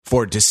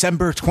For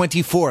December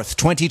 24th,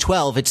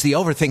 2012, it's the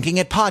Overthinking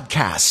It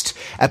podcast,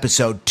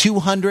 episode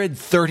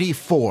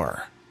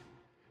 234.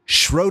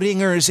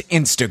 Schrodinger's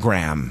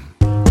Instagram.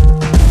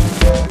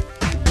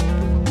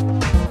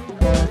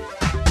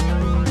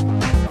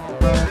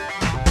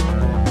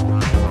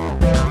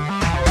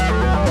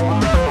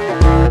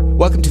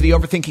 Welcome to the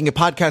Overthinking It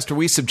podcast, where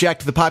we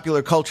subject the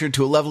popular culture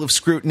to a level of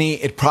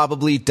scrutiny it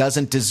probably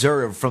doesn't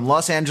deserve. From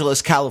Los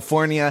Angeles,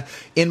 California,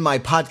 in my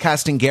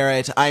podcasting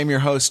garret, I am your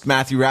host,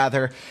 Matthew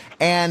Rather,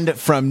 and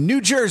from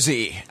New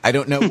Jersey, I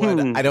don't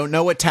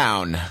know what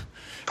town.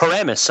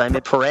 Paramus. I'm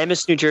at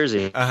Paramus, New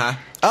Jersey.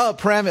 Oh,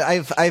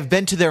 Paramus. I've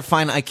been to their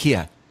fine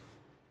IKEA.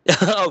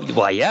 Oh,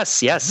 why,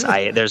 yes.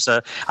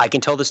 I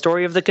can tell the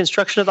story of the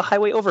construction of the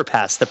highway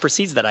overpass that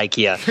precedes that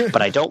IKEA,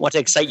 but I don't want to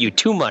excite you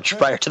too much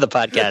prior to the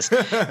podcast,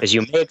 as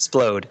you may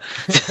explode.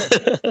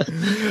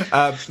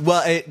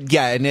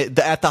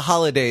 At the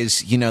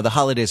holidays, the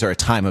holidays are a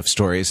time of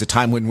stories, a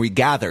time when we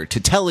gather to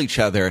tell each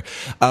other,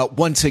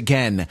 once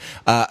again,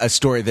 a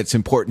story that's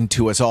important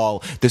to us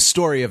all, the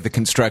story of the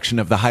construction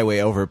of the highway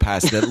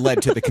overpass that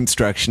led to the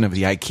construction of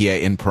the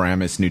IKEA in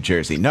Paramus, New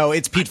Jersey. No,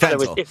 it's Pete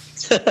Fenzel.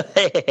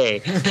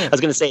 Hey. I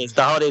was going to say,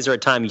 the holidays are a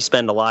time you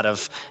spend a lot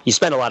of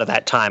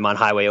that time on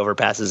highway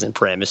overpasses in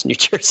Paramus, New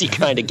Jersey,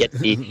 trying to get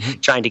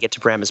to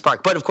Paramus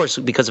Park. But of course,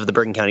 because of the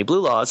Bergen County Blue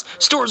laws,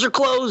 stores are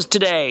closed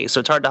today, so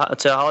it's hard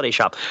to holiday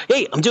shop.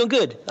 Hey, I'm doing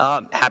good.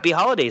 Happy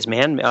holidays,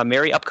 man.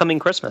 Merry upcoming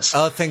Christmas.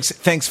 Oh,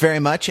 thanks very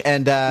much,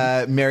 and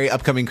merry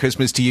upcoming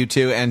Christmas to you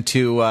too, and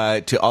to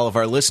all of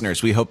our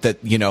listeners. We hope that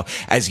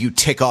as you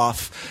tick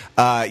off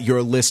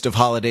your list of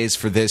holidays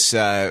for this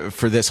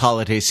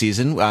holiday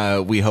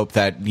season, we hope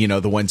that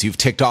the ones you've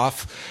ticked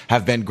off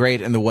have been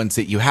great, and the ones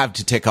that you have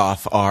to tick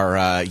off are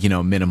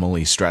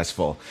minimally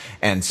stressful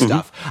and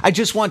stuff. Mm-hmm. I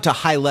just want to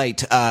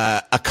highlight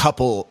a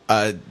couple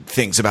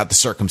things about the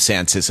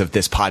circumstances of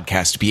this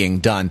podcast being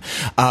done.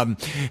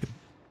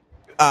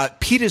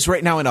 Pete is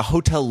right now in a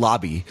hotel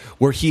lobby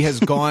where he has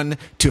gone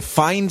to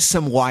find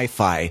some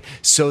Wi-Fi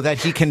so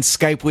that he can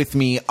Skype with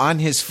me on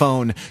his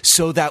phone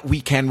so that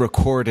we can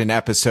record an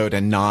episode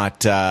and not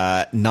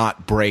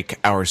break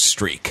our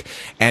streak.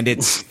 And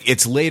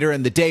it's later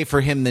in the day for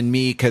him than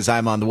me because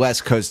I'm on the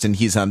West Coast and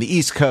he's on the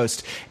East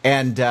Coast.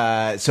 And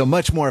so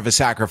much more of a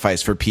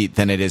sacrifice for Pete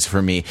than it is for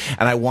me.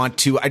 And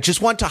I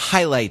just want to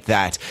highlight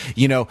that.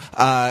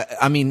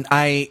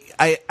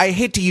 I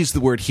hate to use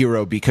the word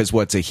hero because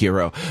what's a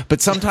hero?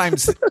 But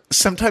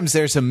sometimes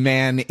there's a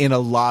man in a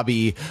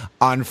lobby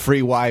on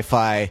free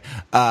Wi-Fi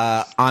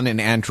on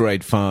an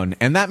Android phone,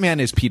 and that man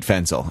is Pete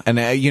Fenzel.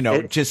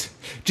 And just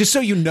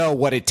so you know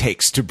what it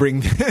takes to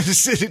bring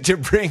this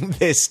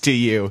to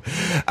you.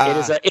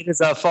 It is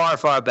a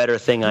far better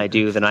thing I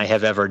do than I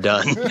have ever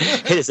done.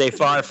 It is a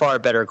far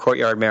better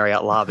Courtyard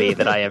Marriott lobby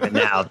that I am in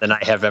now than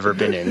I have ever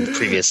been in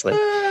previously.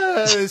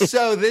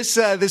 So this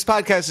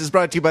podcast is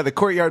brought to you by the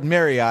Courtyard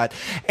Marriott,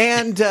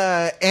 and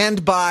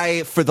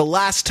by, for the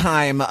last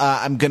time,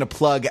 I'm going to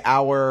plug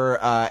our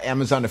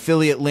Amazon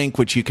affiliate link,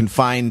 which you can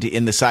find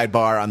in the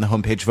sidebar on the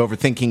homepage of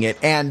Overthinking It,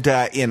 and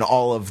in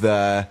all of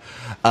the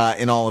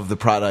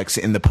products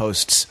in the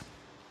posts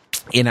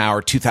in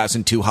our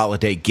 2002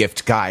 holiday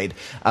gift guide.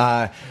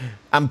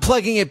 I'm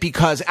plugging it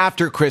because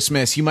after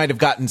Christmas, you might have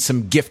gotten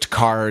some gift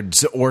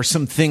cards or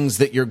some things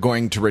that you're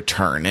going to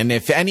return. And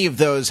if any of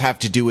those have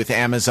to do with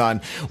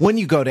Amazon, when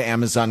you go to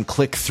Amazon,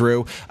 click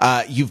through.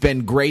 You've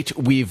been great.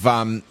 We've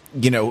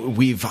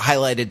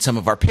highlighted some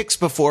of our picks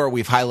before.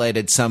 We've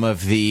highlighted some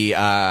of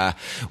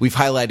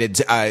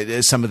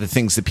the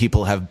things that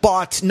people have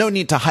bought. No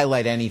need to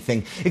highlight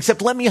anything,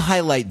 except let me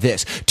highlight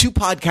this. 2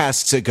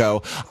 podcasts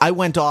ago, I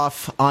went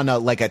off on a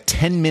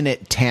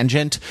 10-minute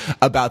tangent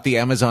about the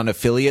Amazon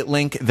affiliate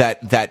link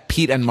that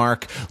Pete and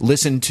Mark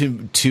listened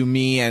to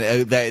me,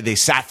 and they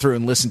sat through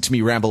and listened to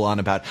me ramble on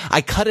about.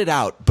 I cut it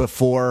out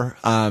before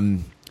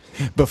posting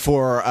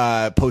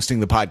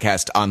the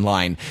podcast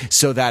online,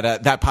 so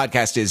that that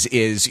podcast is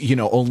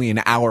only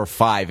an hour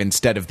 5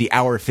 instead of the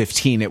hour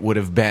 15 it would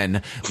have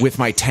been with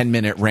my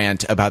 10-minute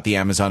rant about the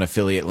Amazon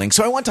affiliate link.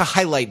 So I want to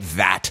highlight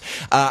that.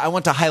 I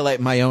want to highlight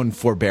my own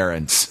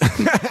forbearance.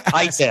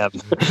 I am.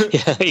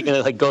 Yeah, you're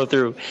gonna go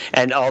through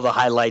and all the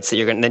highlights that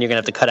you're gonna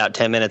have to cut out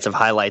 10 minutes of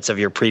highlights of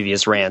your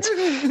previous rants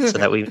so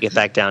that we get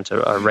back down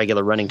to our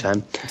regular running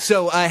time.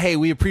 So hey,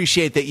 we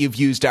appreciate that you've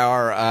used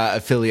our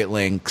affiliate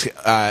link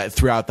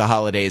throughout the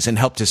holidays and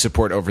help to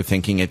support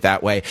Overthinking It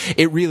that way.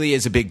 It really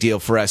is a big deal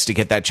for us to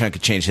get that chunk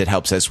of change that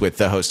helps us with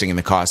the hosting and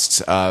the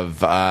costs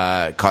of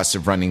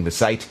running the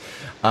site.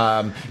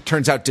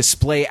 Turns out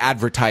display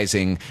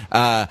advertising,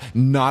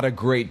 not a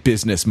great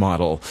business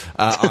model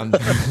on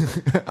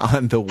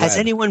the web. Has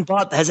anyone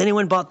bought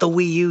the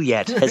Wii U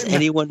yet? Has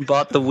anyone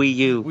bought the Wii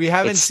U? We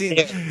haven't seen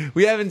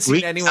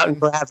anyone.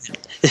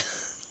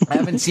 I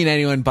haven't seen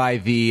anyone buy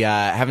the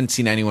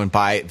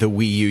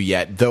Wii U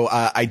yet, though.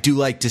 I do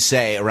like to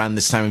say around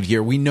this time of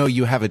year, we know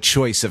you have a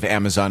choice of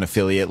Amazon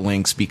affiliate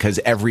links because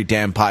every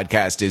damn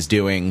podcast is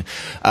doing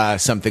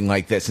something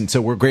like this, and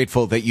so we're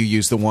grateful that you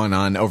use the one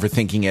on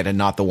Overthinking It and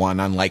not the one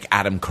on like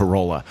Adam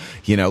Carolla.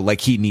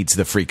 Like he needs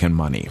the freaking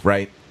money,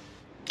 right?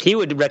 He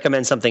would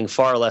recommend something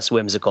far less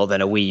whimsical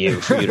than a Wii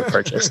U for you to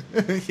purchase.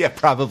 Yeah,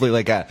 probably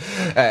like a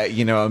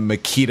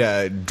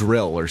Makita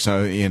drill or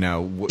so,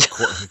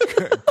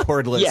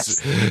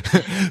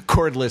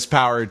 cordless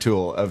power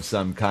tool of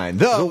some kind.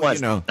 Though,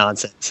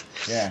 nonsense.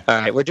 Yeah. All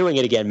right, we're doing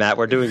it again, Matt.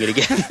 We're doing it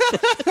again.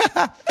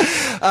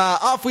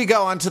 Off we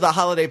go onto the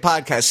holiday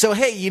podcast. So,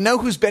 hey, you know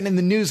who's been in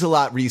the news a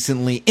lot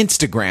recently?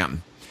 Instagram.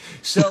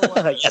 So,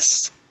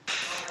 yes.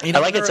 I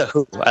like it's a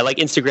who. I like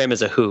Instagram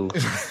as a who.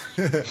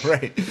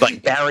 Right.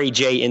 Like Barry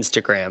J.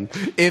 Instagram.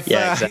 If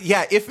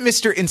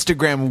Mr.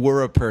 Instagram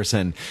were a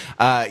person,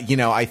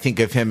 I think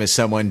of him as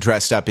someone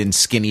dressed up in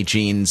skinny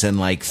jeans and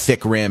like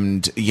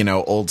thick-rimmed,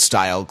 old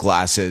style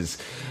glasses.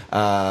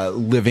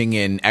 Living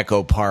in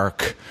Echo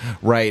Park,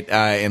 right,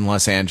 in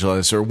Los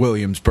Angeles or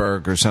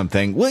Williamsburg or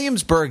something.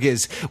 Williamsburg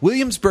is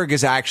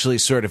actually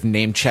sort of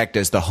name checked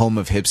as the home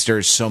of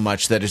hipsters so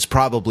much that it's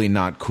probably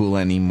not cool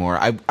anymore.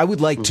 I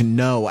would like to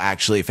know,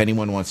 actually, if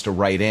anyone wants to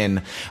write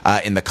in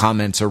the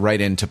comments or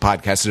write into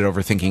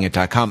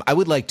podcast@overthinkingit.com, I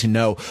would like to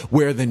know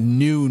where the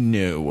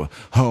new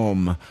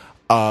home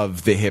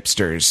of the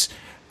hipsters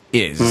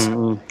is.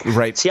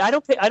 Right. See, I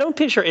don't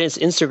picture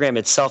Instagram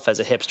itself as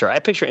a hipster. I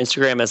picture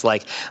Instagram as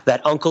like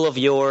that uncle of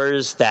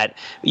yours that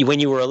when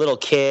you were a little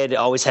kid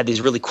always had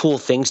these really cool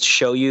things to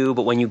show you,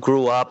 but when you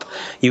grew up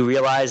you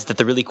realized that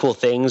the really cool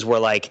things were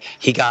like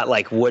he got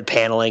like wood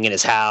paneling in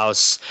his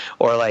house,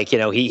 or like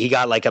he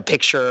got like a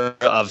picture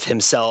of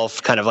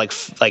himself kind of like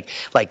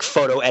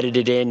photo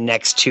edited in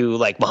next to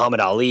like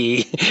Muhammad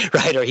Ali,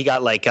 right? Or he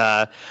got like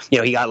a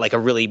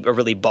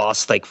really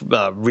boss like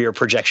rear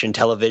projection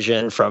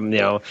television from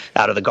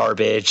out of the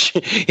garbage.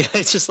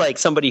 It's just like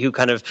somebody who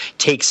kind of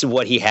takes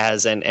what he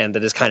has and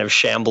that is kind of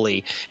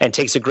shambly and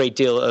takes a great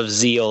deal of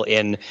zeal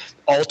in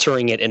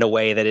altering it in a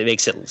way that it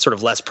makes it sort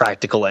of less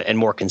practical and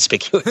more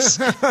conspicuous.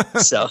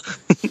 So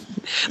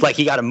like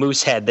he got a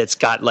moose head that's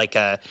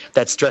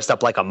dressed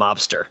up like a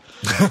mobster,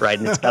 right?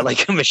 And it's got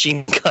like a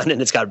machine gun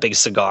and it's got a big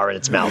cigar in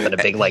its mouth and a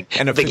big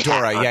and a big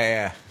fedora.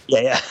 Hat.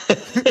 Yeah.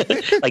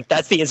 Like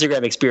that's the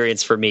Instagram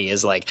experience for me,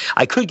 is like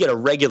I could get a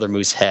regular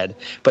moose head,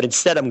 but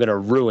instead I'm going to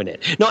ruin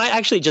it. No, I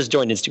actually just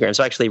joined Instagram,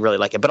 so I actually really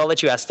like it. But I'll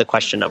let you ask the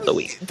question of the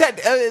week.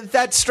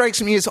 That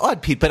strikes me as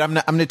odd, Pete, but I'm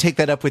going to take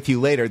that up with you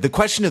later. The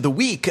question of the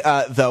week,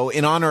 though,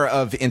 in honor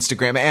of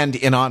Instagram and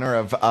in honor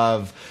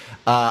of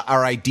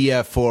our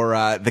idea for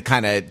the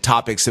kind of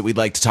topics that we'd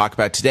like to talk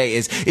about today,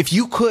 is if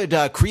you could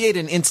create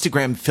an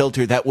Instagram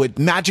filter that would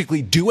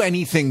magically do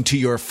anything to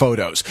your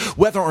photos,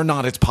 whether or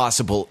not it's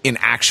possible in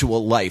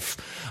actual life.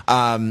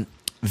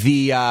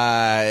 The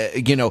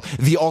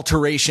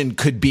alteration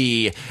could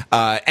be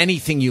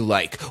anything you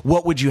like.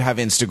 What would you have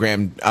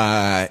Instagram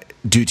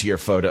do to your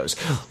photos?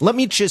 Let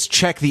me just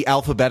check the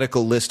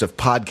alphabetical list of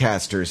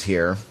podcasters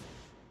here.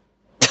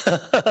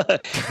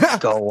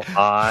 Go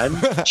on.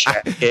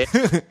 Check it.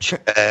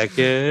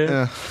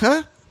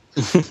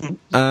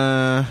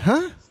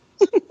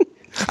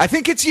 I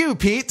think it's you,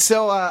 Pete.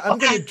 So I'm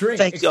going to drink.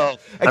 Thank you.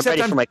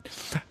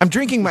 I'm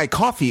drinking my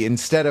coffee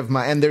instead of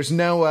and there's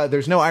no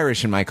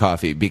Irish in my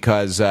coffee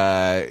because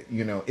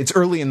it's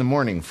early in the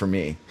morning for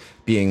me,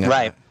 being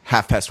right.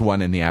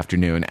 1:30 in the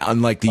afternoon,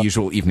 unlike the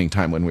usual evening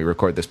time when we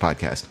record this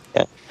podcast.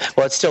 Yeah.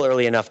 Well, it's still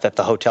early enough that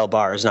the hotel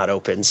bar is not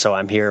open, so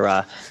I'm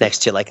here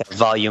next to like a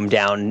volume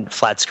down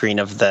flat screen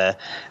of the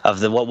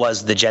what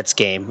was the Jets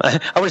game. I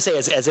want to say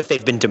as if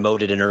they've been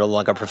demoted and are no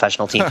longer a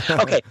professional team.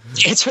 Okay,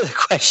 to answer the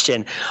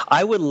question,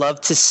 I would love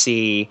to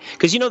see,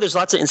 because there's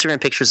lots of Instagram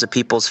pictures of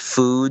people's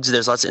foods.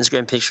 There's lots of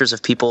Instagram pictures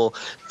of the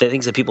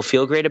things that people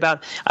feel great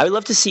about. I would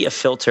love to see a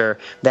filter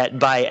that,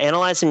 by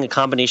analyzing a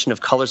combination of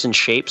colors and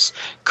shapes,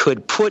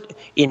 could put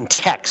in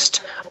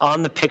text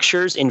on the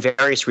pictures in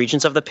various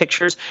regions of the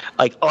pictures,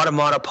 like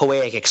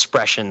onomatopoeic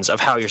expressions of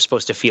how you're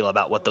supposed to feel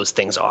about what those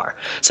things are,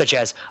 such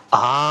as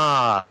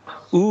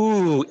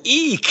ooh,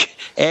 eek,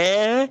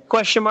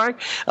 question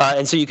mark.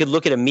 And so you could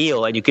look at a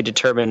meal and you could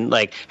determine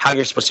like how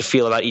you're supposed to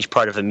feel about each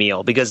part of the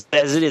meal, because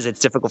as it is,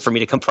 it's difficult for me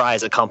to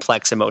comprise a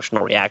complex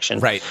emotional reaction.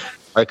 Right.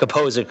 Or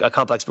compose a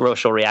complex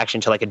emotional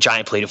reaction to like a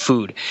giant plate of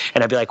food.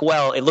 And I'd be like,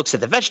 well, it looks at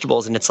the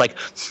vegetables and it's like,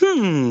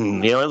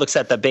 it looks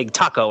at the big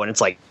taco and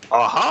it's like,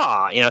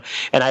 aha,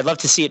 and I'd love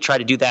to see it try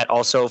to do that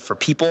also for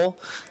people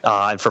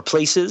and for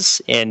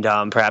places and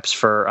perhaps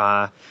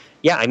for,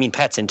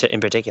 pets in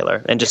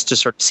particular, and just to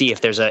sort of see if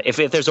there's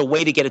a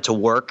way to get it to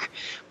work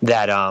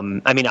that,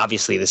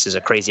 obviously this is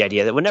a crazy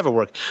idea that would never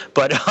work,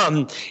 but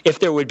if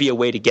there would be a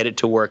way to get it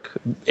to work,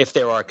 if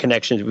there are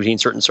connections between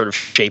certain sort of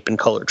shape and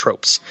color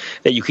tropes,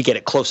 that you could get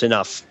it close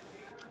enough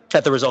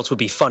that the results would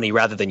be funny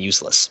rather than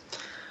useless,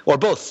 or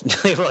both.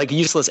 They were like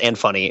useless and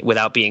funny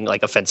without being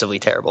like offensively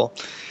terrible.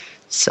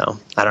 So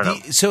I don't know.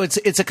 So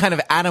it's a kind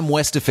of Adam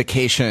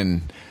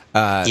Westification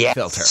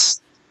filter.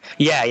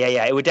 Yeah.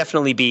 It would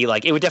definitely be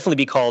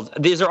called.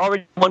 There's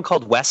already one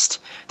called West.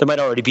 There might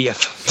already be a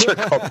feature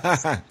called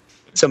West.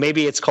 So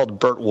maybe it's called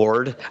Burt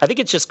Ward. I think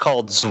it's just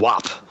called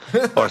Zwap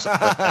or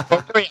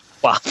something.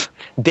 Zwap,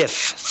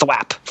 Biff,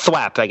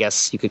 Thwap. I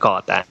guess you could call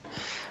it that.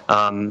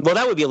 Well,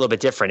 that would be a little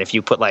bit different if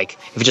you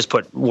just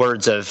put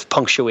words of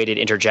punctuated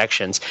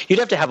interjections. You'd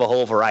have to have a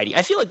whole variety.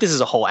 I feel like this is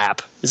a whole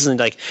app. This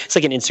isn't it's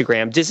like an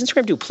Instagram. Does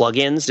Instagram do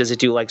plugins? Does it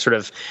do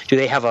do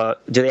they have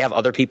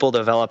other people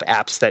develop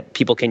apps that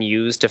people can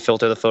use to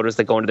filter the photos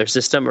that go into their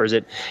system, or is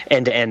it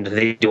end to end?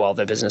 They do all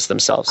the business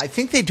themselves. I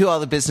think they do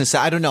all the business.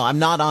 I don't know. I'm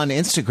not on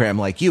Instagram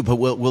like you, but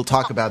we'll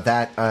talk about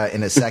that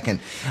in a second.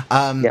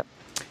 Yeah.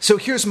 So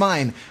here's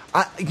mine.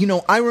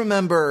 I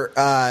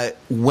remember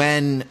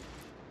when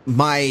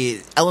my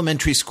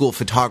elementary school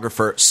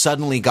photographer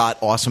suddenly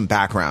got awesome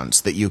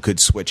backgrounds that you could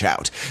switch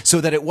out, so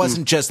that it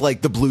wasn't just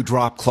like the blue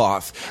drop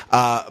cloth,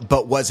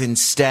 but was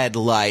instead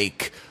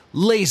like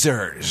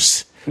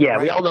lasers. Yeah,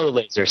 right? We all know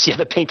the lasers. Yeah,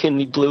 the pink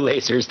and blue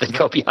lasers that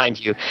go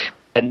behind you.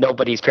 And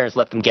nobody's parents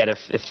let them get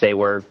if they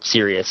were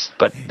serious.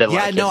 But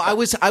I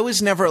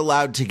was never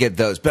allowed to get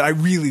those, but I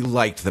really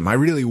liked them. I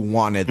really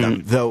wanted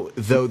them. Though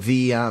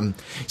the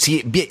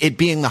it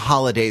being the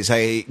holidays,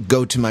 I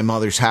go to my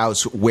mother's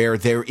house where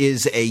there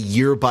is a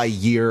year by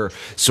year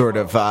sort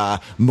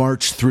of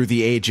march through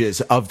the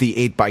ages of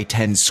the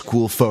 8x10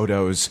 school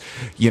photos.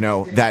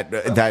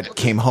 That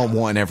came home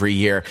one every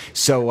year.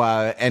 So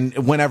and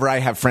whenever I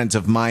have friends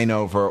of mine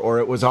over, or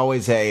it was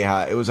always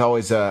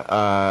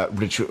a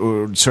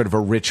ritual, sort of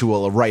a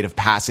ritual, a rite of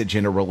passage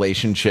in a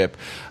relationship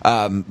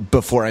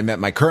before I met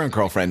my current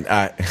girlfriend,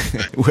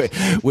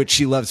 which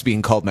she loves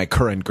being called my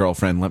current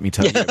girlfriend, let me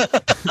tell you.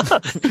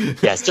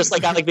 Yes, just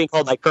like I like being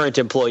called my current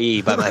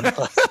employee by my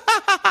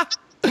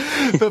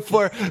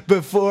before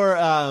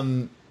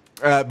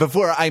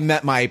I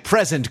met my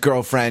present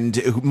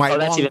girlfriend,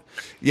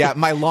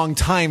 my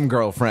longtime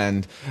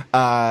girlfriend,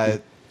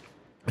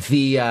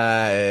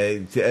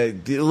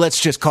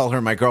 let's just call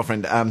her my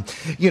girlfriend,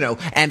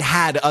 and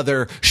had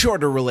other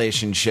shorter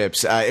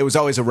relationships. It was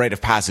always a rite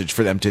of passage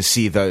for them to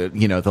see the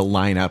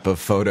lineup of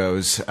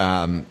photos,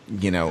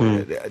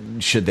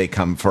 should they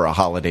come for a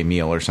holiday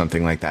meal or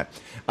something like that.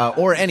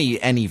 Or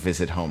any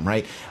visit home,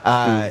 right?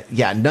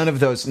 None of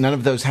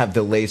those have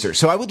the laser.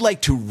 So I would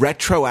like to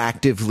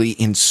retroactively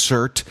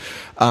insert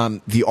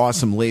the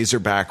awesome laser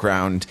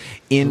background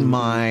in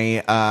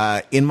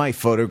my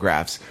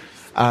photographs.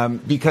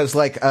 Because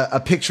like a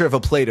picture of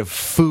a plate of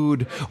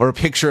food, or a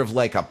picture of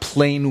like a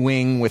plane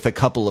wing with a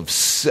couple of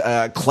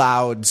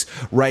clouds,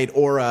 right?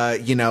 Or a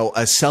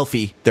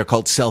selfie. They're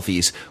called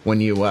selfies when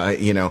you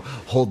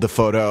hold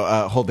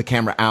the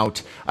camera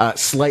out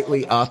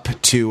slightly up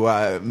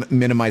to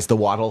minimize the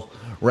waddle.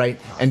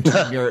 Right, and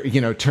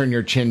turn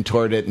your chin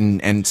toward it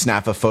and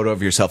snap a photo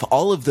of yourself.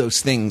 All of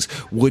those things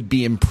would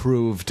be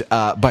improved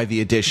by the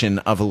addition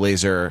of a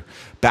laser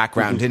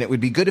background, and it would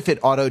be good if it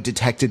auto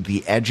detected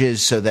the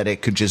edges so that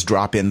it could just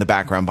drop in the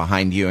background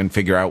behind you and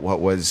figure out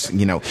what was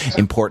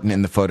important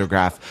in the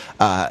photograph.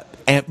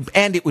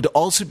 And it would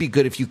also be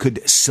good if you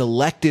could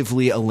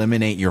selectively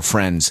eliminate your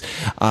friends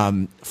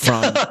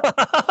from.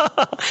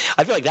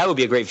 I feel like that would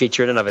be a great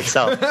feature in and of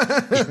itself.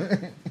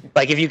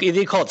 Like if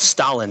you call it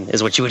Stalin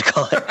is what you would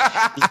call it.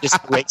 You just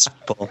erase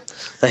people.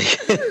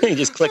 You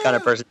just click on a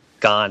person,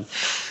 gone.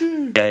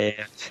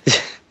 Yeah.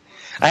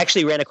 I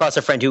actually ran across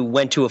a friend who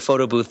went to a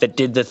photo booth that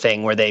did the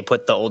thing where they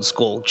put the old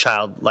school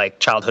childhood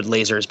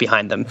lasers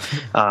behind them.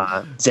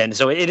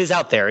 So it is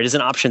out there. It is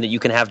an option that you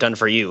can have done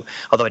for you.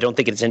 Although I don't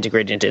think it's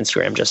integrated into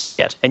Instagram just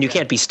yet. And you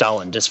can't be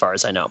Stalin, as far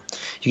as I know.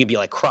 You can be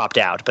like cropped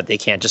out, but they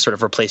can't just sort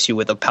of replace you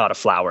with a pot of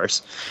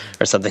flowers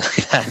or something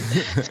like that.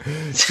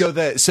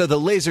 So the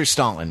laser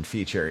Stalin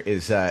feature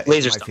is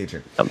laser my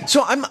feature.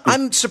 So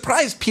I'm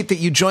surprised, Pete, that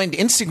you joined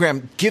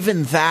Instagram,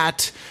 given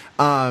that.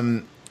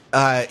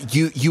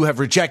 You have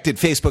rejected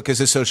Facebook as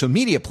a social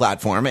media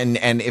platform,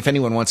 and if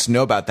anyone wants to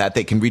know about that,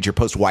 they can read your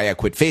post "Why I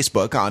Quit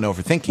Facebook" on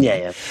Overthinking.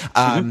 Yeah.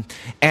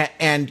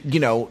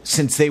 And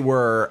since they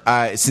were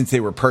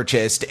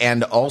purchased,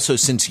 and also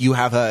since you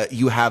have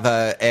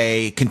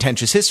a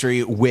contentious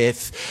history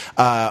with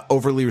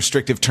overly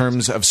restrictive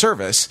terms of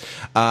service.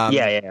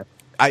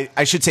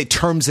 I should say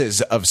terms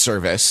of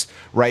service,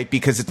 right?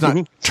 Because it's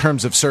not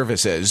terms of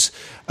services.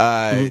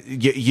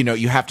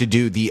 You have to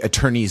do the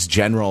attorneys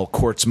general,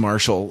 courts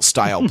martial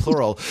style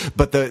plural,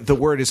 but the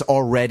word is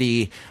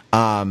already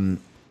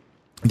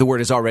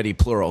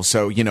plural.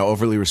 So,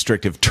 overly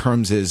restrictive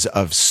terms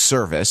of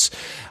service.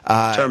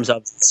 Terms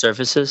of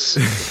services.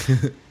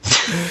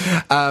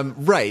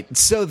 Right.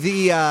 So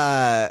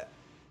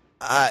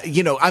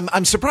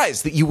I'm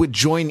surprised that you would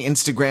join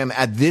Instagram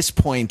at this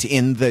point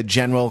in the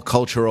general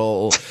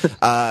cultural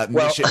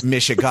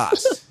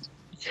mishigas.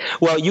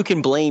 well, you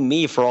can blame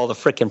me for all the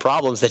frickin'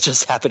 problems that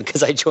just happened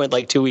because I joined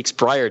like 2 weeks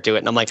prior to it.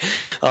 And I'm like,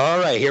 all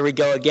right, here we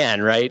go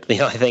again, right?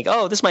 I think,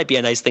 oh, this might be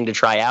a nice thing to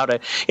try out.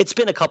 It's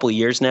been a couple of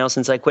years now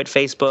since I quit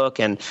Facebook,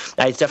 and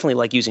I definitely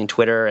like using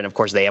Twitter. And of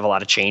course, they have a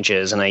lot of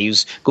changes, and I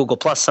use Google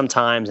Plus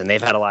sometimes, and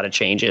they've had a lot of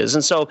changes.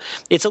 And so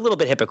it's a little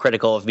bit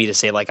hypocritical of me to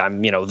say like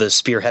I'm, the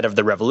spearhead of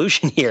the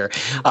revolution here.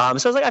 So I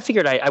was like, I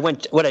figured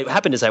what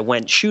happened is I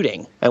went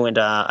shooting.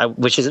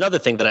 Which is another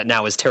thing that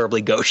now is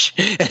terribly gauche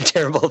and a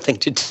terrible thing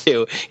to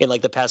do in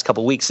like the past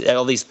couple of weeks.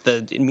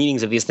 The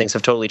meanings of these things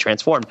have totally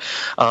transformed.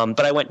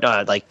 But I went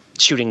like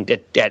shooting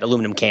at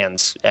aluminum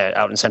cans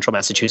out in central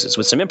Massachusetts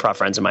with some improv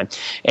friends of mine.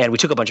 And we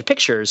took a bunch of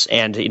pictures,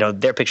 and,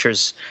 their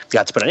pictures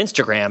got to put on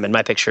Instagram, and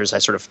my pictures I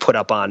sort of put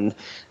up on,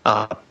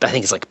 I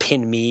think it's like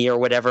Pin Me or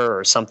whatever,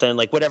 or something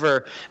like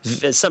whatever,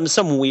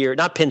 some weird,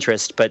 not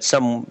Pinterest, but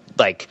some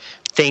like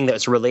thing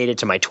that's related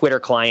to my Twitter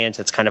client.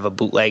 It's kind of a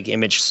bootleg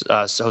image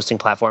hosting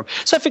platform.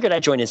 So I figured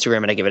I'd join Instagram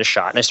and I'd give it a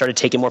shot. And I started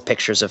taking more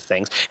pictures of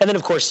things. And then,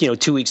 of course,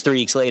 2 weeks, 3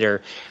 weeks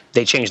later,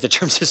 they changed the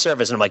terms of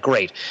service. And I'm like,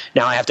 great,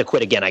 now I have to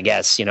quit again, I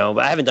guess.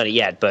 I haven't done it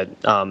yet, but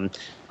I'll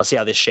see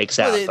how this shakes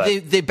out.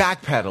 They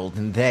backpedaled,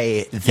 and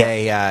they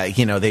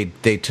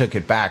took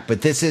it back.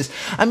 But this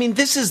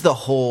is the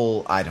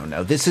whole, I don't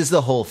know, this is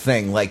the whole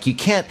thing. Like, you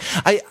can't,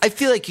 I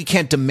feel like you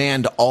can't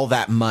demand all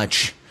that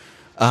much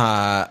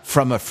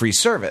from a free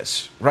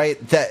service, right?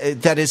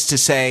 That is to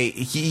say,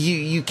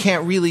 you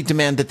can't really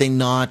demand that they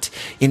not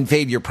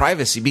invade your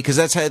privacy, because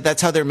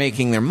that's how they're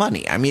making their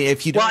money. I mean,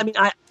 if you don't.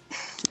 Well,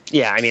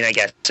 I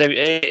guess. So,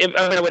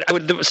 I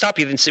would stop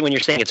you when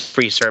you're saying it's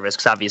free service,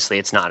 because obviously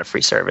it's not a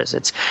free service.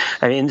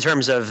 In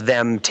terms of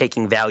them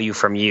taking value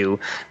from you,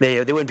 they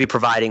wouldn't be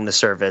providing the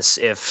service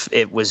if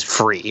it was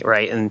free,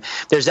 right? And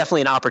there's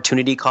definitely an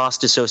opportunity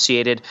cost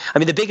associated.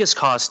 The biggest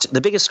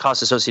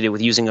cost associated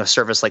with using a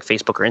service like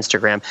Facebook or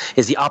Instagram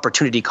is the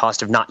opportunity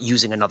cost of not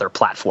using another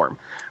platform,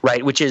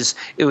 right? Which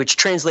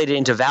translated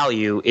into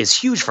value is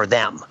huge for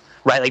them.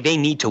 Right, like they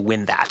need to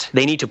win that.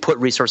 They need to put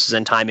resources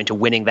and time into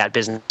winning that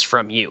business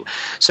from you.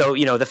 So,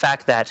 the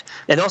fact that,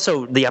 and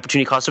also the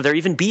opportunity cost of there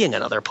even being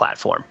another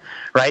platform,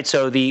 right?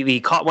 So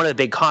one of the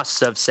big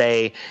costs of,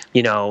 say,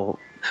 something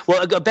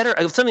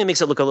that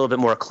makes it look a little bit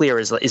more clear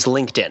is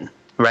LinkedIn,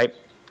 right?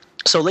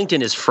 So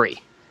LinkedIn is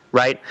free.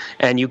 Right?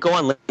 And you go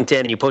on LinkedIn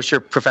and you post your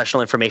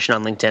professional information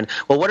on LinkedIn.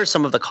 Well, what are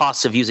some of the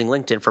costs of using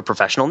LinkedIn for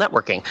professional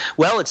networking?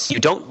 Well, it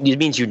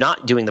means you're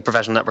not doing the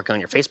professional networking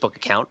on your Facebook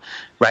account,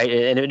 right?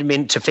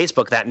 And to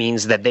Facebook, that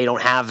means that they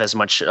don't have as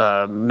much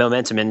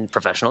momentum in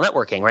professional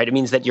networking, right? It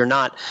means that you're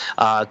not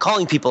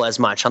calling people as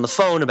much on the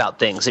phone about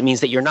things. It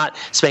means that you're not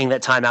spending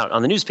that time out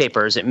on the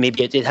newspapers.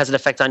 It has an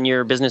effect on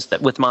your business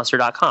with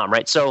Monster.com,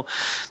 right? So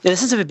in the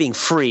sense of it being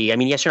free,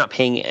 yes, you're not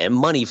paying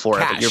money for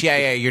cash,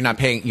 it. You're not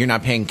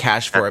paying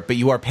cash for it. But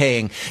you are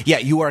paying,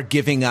 you are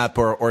giving up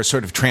or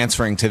sort of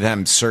transferring to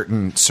them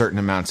certain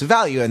amounts of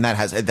value, and that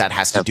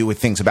has to do with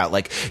things about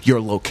like your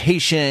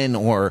location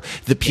or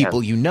the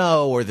people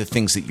or the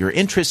things that you're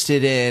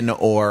interested in,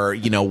 or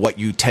what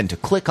you tend to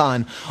click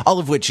on, all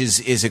of which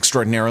is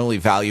extraordinarily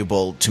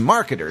valuable to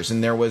marketers.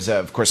 And there was,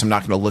 of course, I'm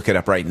not going to look it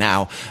up right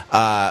now,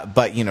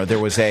 but there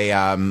was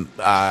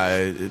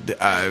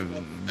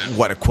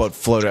what a quote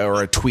float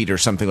or a tweet or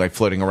something like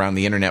floating around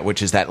the internet,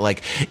 which is that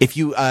like if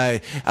you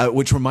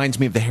which reminds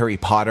me of the Harry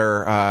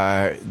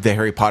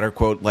Potter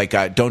quote, like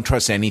don't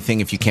trust anything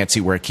if you can't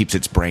see where it keeps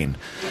its brain,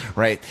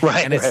 right?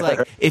 And it's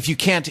if you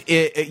can't,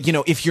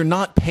 if you're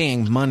not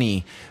paying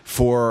money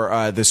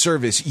for the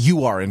service,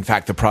 you are in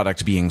fact the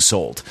product being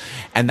sold,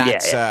 and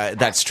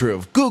that's true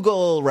of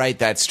Google, right?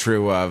 That's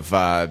true of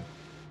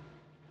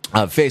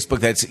Facebook.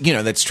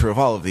 That's true of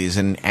all of these,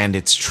 and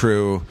it's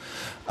true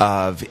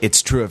of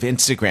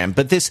Instagram.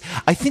 But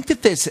I think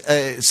that this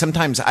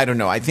sometimes, I don't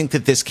know, I think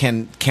that this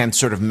can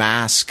sort of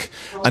mask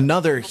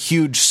another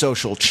huge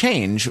social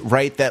change,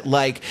 right? That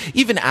like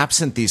even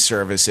absent these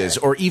services,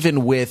 or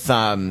even with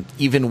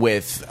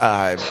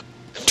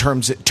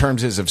terms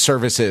of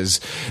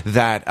services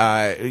that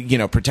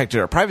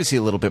protected our privacy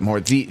a little bit more,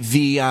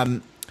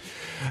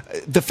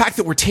 the fact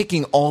that we're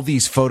taking all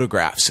these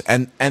photographs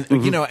and and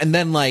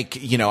then like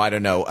I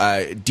don't know,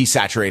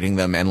 desaturating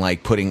them and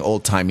like putting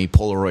old timey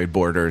Polaroid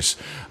borders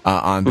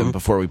on them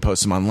before we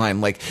post them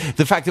online, like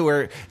the fact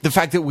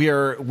that we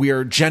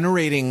are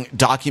generating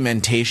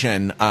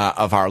documentation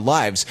of our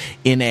lives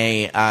in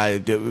a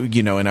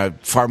in a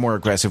far more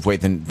aggressive way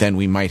than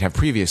we might have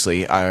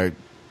previously.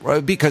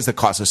 Because the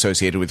costs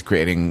associated with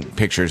creating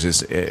pictures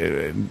is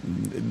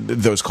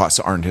those costs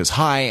aren't as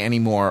high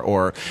anymore,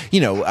 or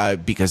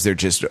because they're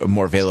just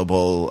more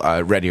available,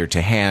 readier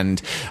to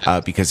hand,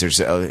 because there's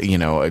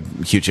a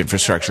huge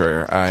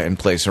infrastructure in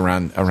place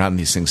around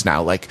these things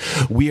now. Like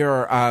we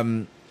are.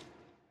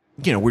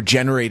 We're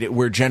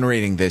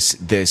generating this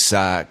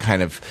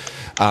kind of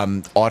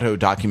auto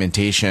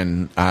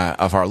documentation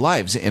of our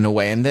lives in a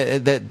way, and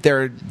that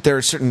there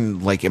are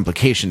certain like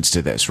implications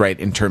to this, right?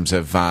 In terms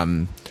of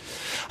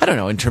I don't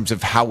know, in terms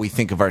of how we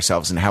think of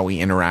ourselves and how we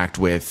interact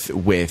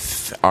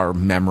with our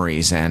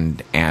memories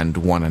and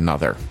one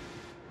another.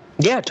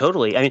 Yeah,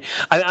 totally. I mean,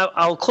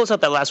 I'll close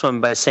out that last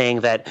one by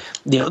saying that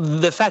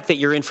the fact that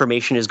your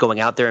information is going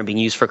out there and being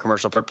used for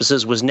commercial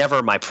purposes was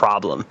never my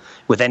problem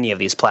with any of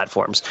these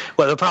platforms.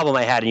 Well, the problem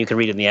I had, and you can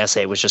read it in the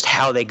essay, was just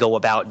how they go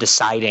about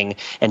deciding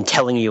and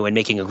telling you and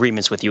making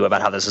agreements with you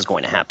about how this is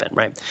going to happen,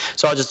 right?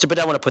 So but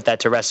I want to put that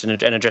to rest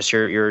and address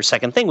your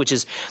second thing, which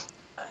is,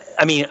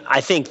 I mean, I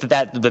think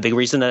that the big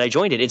reason that I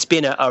joined it, it's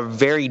been a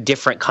very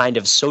different kind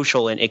of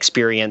social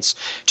experience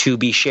to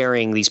be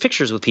sharing these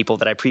pictures with people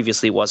that I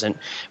previously wasn't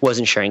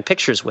sharing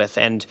pictures with.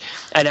 And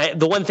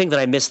the one thing that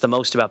I miss the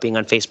most about being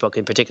on Facebook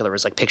in particular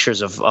is like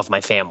pictures of my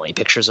family,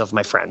 pictures of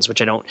my friends,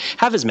 which I don't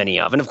have as many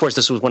of. And of course,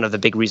 this was one of the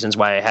big reasons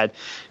why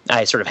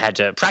I sort of had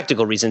to,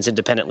 practical reasons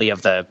independently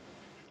of the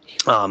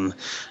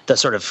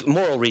sort of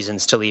moral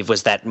reasons to leave,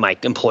 was that my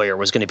employer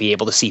was going to be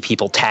able to see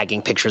people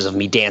tagging pictures of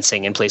me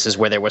dancing in places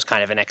where there was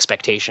kind of an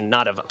expectation,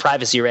 not of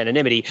privacy or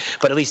anonymity,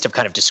 but at least of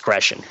kind of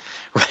discretion,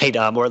 right?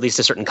 Or at least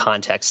a certain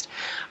context.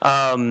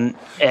 But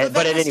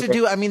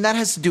that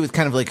has to do with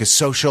kind of like a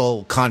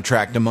social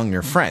contract among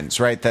your friends,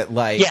 right? That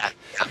like, yeah.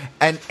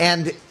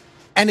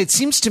 And it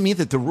seems to me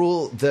that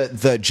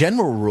the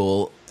general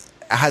rule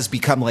has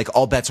become like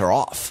all bets are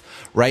off,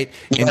 right?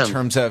 In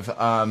terms of,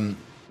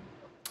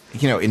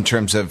 in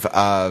terms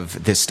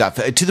of this stuff,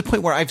 to the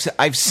point where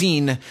I've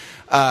seen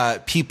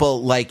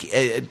people like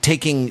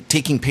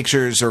taking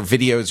pictures or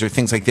videos or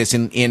things like this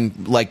in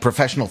like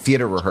professional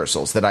theater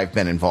rehearsals that I've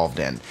been involved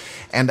in,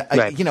 and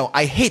right.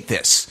 I hate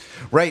this,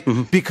 right?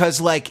 Mm-hmm.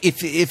 Because like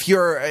if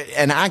you're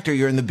an actor,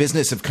 you're in the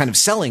business of kind of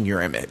selling your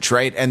image,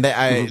 right? And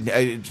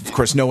of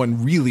course, no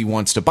one really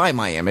wants to buy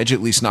my image,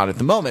 at least not at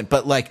the moment.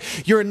 But like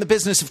you're in the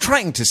business of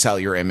trying to sell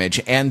your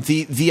image, and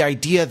the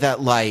idea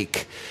that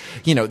like,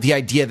 the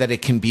idea that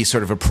it can be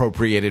sort of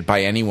appropriated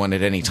by anyone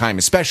at any time,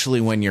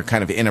 especially when you're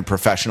kind of in a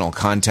professional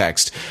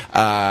context,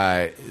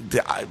 and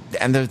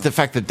the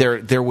fact that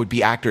there would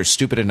be actors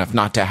stupid enough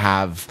not to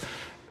have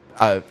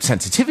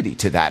sensitivity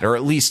to that, or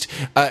at least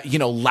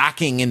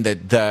lacking in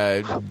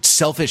the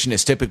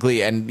selfishness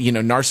typically and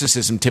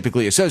narcissism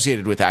typically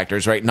associated with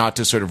actors, right? Not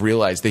to sort of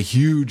realize the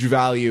huge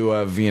value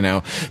of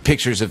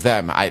pictures of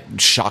them. It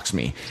shocks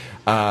me.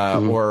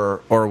 Or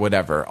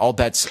whatever. All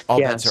bets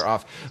are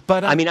off.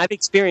 But I mean, I've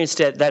experienced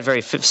that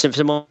very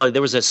similar.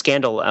 There was a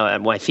scandal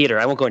at my theater.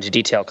 I won't go into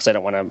detail because I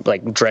don't want to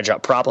like dredge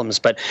up problems.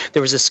 But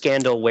there was a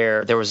scandal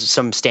where there was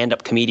some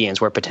stand-up comedians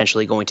were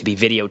potentially going to be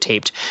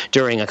videotaped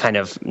during a kind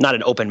of not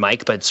an open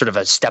mic, but sort of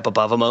a step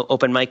above an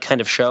open mic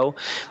kind of show,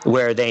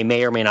 where they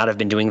may or may not have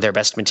been doing their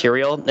best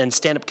material. And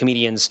stand-up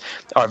comedians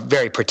are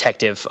very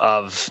protective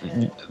of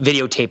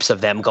videotapes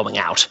of them going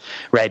out,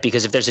 right?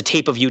 Because if there's a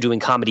tape of you doing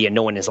comedy and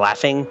no one is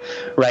laughing,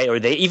 right? Or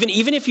they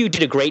even if you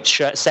did a great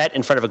set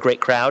in front of a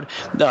great crowd,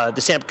 the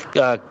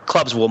stand-up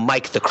clubs will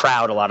mic the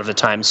crowd a lot of the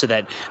time so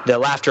that the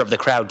laughter of the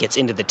crowd gets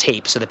into the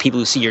tape, so that people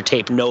who see your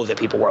tape know that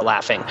people were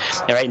laughing,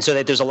 all right? And so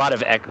that there's a lot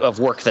of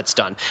work that's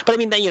done. But I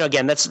mean,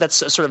 again, that's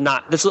sort of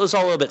not. This is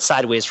all a little bit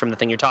sideways from the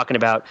thing you're talking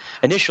about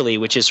initially,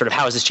 which is sort of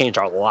how has this changed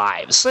our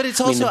lives? But it's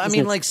also,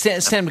 like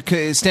stand-up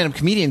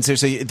comedians.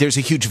 There's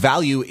a huge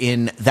value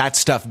in that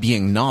stuff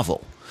being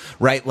novel.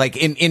 Right, like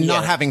in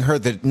not having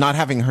heard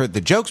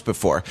the jokes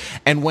before,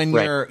 and when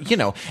you're,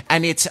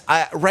 and it's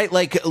right,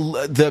 like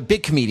the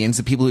big comedians,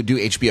 the people who do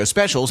HBO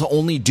specials,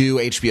 only do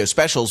HBO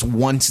specials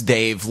once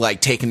they've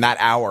like taken that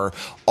hour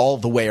all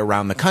the way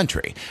around the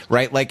country,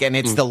 right? Like, and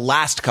it's the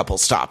last couple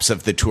stops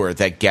of the tour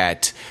that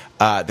get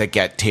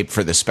taped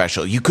for the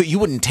special. You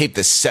wouldn't tape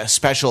the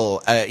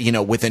special,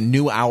 with a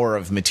new hour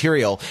of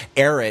material,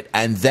 air it,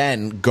 and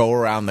then go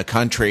around the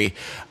country,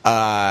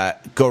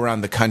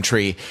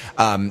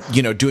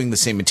 doing the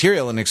same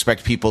material and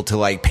expect people to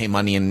like pay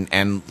money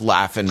and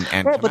laugh and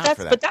well, but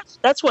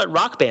that's what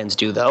rock bands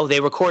do, though. They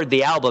record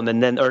the album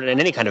and then, or in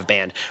any kind of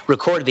band,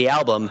 record the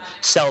album,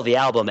 sell the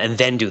album, and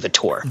then do the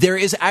tour. There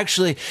is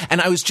actually, and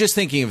I was just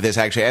thinking of this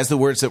actually as the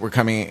words that were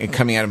coming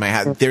out of my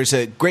head. There's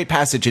a great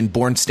passage in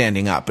Born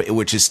Standing Up,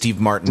 which is Steve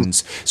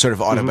Martin's sort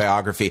of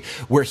autobiography,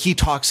 where he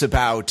talks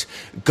about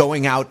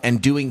going out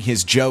and doing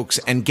his jokes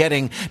and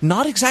getting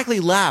not exactly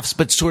laughs,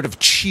 but sort of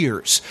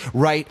cheers,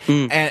 right?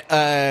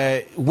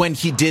 And, when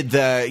he did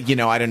the,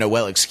 I don't know,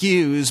 well,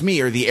 excuse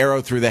me, or the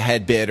arrow through the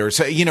head bit, or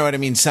so, you know what I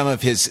mean? Some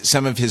of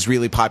his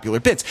really popular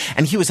bits,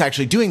 and he was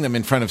actually doing them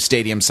in front of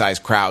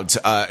stadium-sized crowds,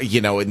 in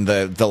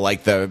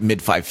the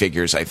mid five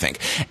figures, I think,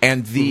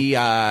 and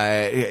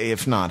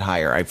if not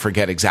higher, I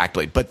forget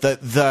exactly, but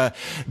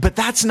but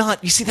that's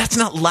not. You see, that's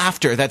not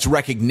laughter. That's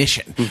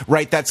recognition,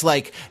 right? That's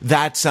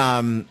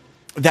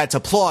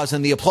applause,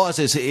 and the applause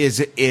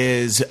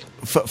is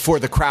for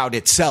the crowd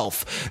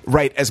itself,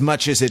 right? As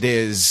much as it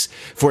is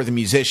for the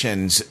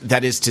musicians.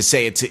 That is to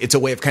say, it's a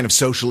way of kind of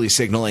socially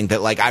signaling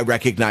that, like, I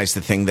recognize the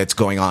thing that's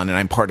going on, and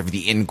I'm part of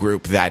the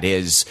in-group that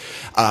is,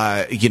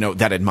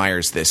 that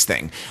admires this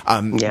thing,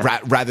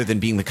 rather than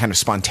being the kind of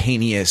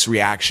spontaneous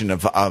reaction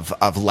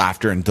of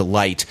laughter and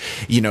delight,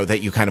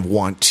 that you kind of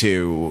want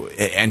to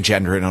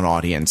engender in an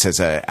audience as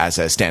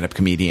a stand-up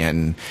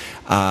comedian.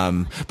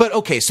 But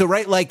okay, so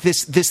right, like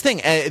this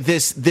thing,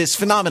 this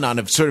phenomenon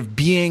of sort of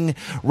being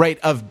right right,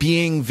 of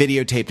being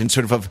videotaped and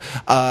sort of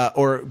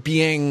or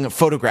being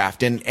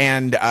photographed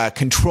and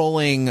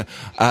controlling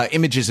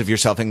images of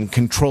yourself and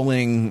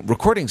controlling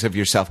recordings of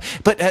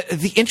yourself. But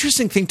the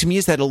interesting thing to me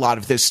is that a lot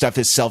of this stuff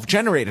is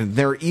self-generated.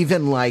 They're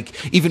even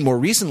more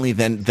recently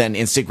than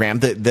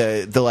Instagram,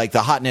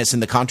 the hotness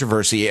and the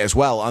controversy as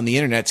well on the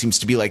internet seems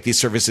to be like these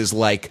services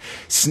like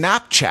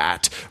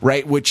Snapchat,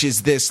 right, which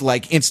is this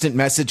like instant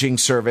messaging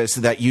service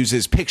that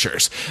uses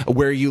pictures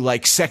where you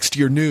like sext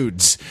your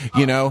nudes,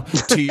 you know,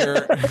 to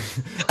your.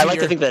 I like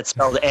to think that's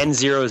spelled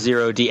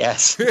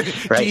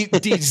N00DS, right?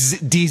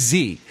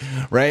 DZ,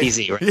 right?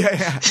 DZ, right?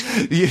 Yeah.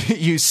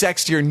 You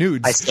sext your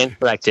nudes. I stand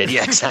corrected.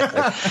 Yeah,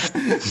 exactly.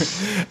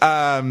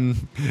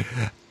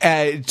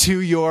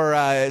 To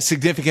your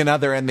significant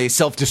other, and they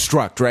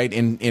self-destruct right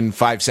in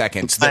 5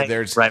 seconds. Right.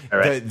 There's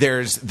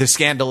the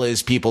scandal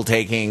is people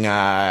taking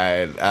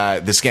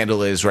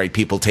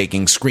people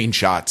taking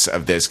screenshots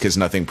of this because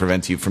nothing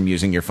prevents you from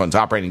using your phone's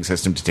operating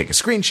system to take a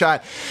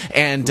screenshot,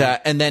 and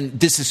then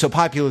this is so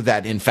popular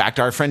that in fact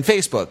our friend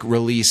Facebook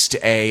released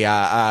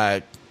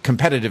a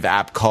competitive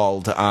app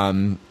called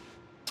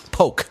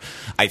Poke,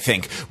 I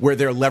think, where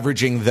they're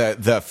leveraging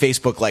the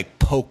Facebook like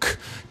Poke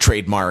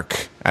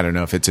trademark. I don't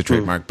know if it's a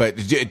trademark, but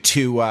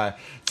to I'm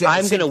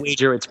going to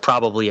wager it's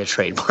probably a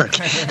trademark.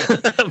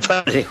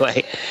 But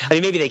anyway, I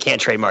mean, maybe they can't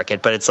trademark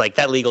it, but it's like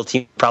that legal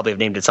team probably have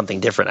named it something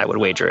different, I would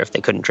wager, if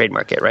they couldn't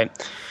trademark it, right?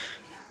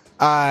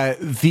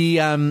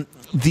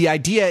 The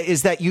idea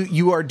is that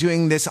you are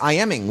doing this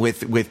IMing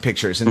with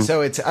pictures, and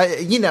so it's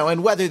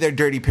and whether they're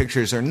dirty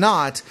pictures or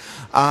not.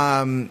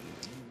 And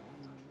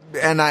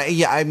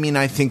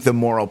I think the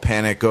moral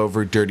panic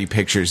over dirty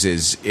pictures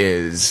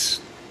is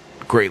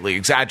greatly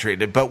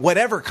exaggerated, but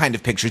whatever kind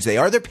of pictures they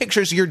are, they're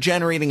pictures you're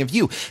generating of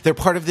you. They're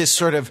part of this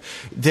sort of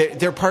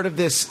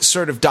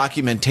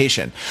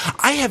documentation.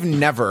 I have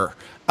never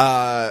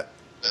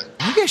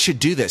maybe I should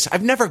do this.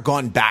 I've never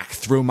gone back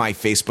through my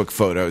Facebook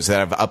photos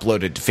that I've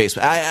uploaded to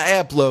Facebook.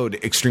 I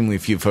upload extremely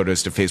few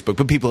photos to Facebook,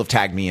 but people have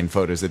tagged me in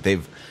photos that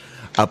they've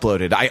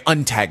uploaded. I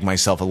untag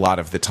myself a lot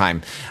of the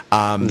time.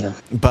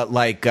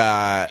 But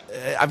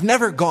I've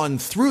never gone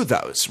through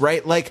those,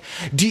 right? Like,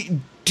 do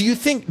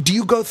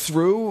you go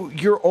through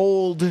your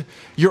old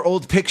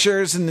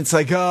pictures and it's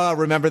like, oh,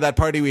 remember that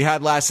party we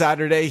had last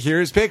Saturday?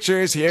 Here's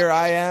pictures. Here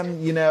I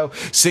am,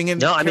 singing.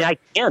 No, I mean, I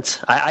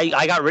can't.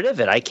 I got rid of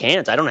it. I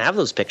can't. I don't have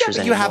those pictures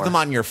anymore. You have them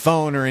on your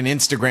phone or in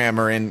Instagram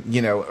or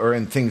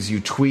in things you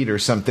tweet or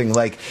something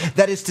like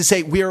that. Is to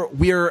say,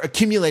 we're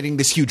accumulating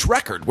this huge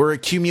record. We're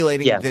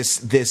accumulating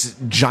this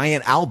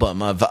giant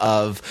album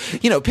of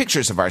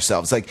pictures of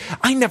ourselves. Like,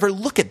 I never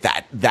look at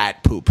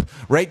that poop,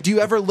 right? Do you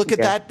ever look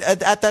at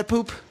that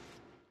poop?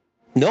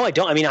 No, I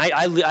don't. I mean,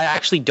 I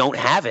actually don't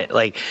have it.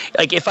 Like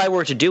if I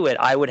were to do it,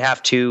 I would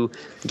have to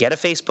get a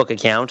Facebook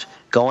account,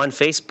 go on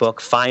Facebook,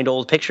 find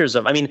old pictures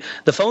of. I mean,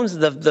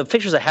 the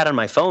pictures I had on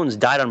my phones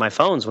died on my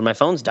phones when my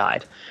phones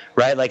died,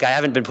 right? Like I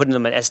haven't been putting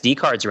them in SD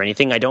cards or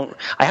anything. I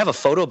have a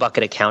Photo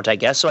Bucket account, I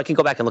guess, so I can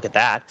go back and look at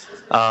that.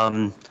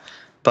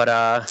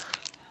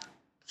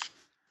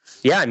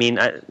 Yeah, I mean.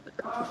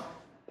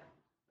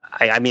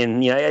 I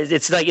mean,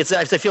 it's like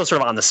I feel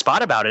sort of on the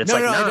spot about it. It's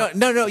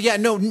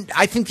no.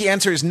 I think the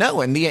answer is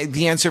no, and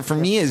the answer for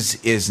me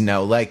is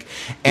no. Like,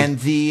 and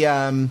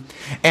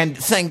and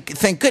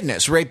thank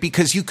goodness, right?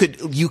 Because you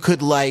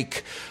could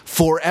like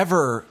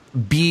forever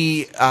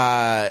be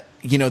the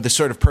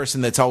sort of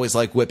person that's always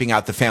like whipping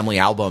out the family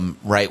album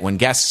right when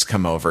guests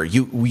come over.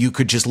 You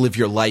could just live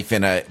your life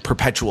in a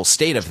perpetual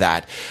state of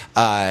that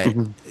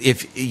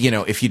if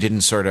you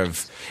didn't sort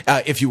of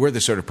if you were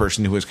the sort of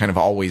person who was kind of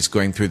always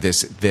going through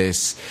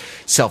this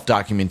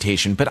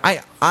self-documentation. But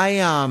I've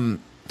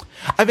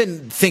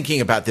been thinking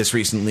about this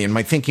recently, and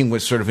my thinking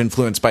was sort of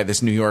influenced by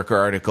this New Yorker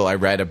article I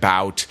read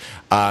about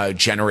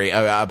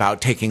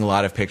about taking a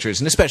lot of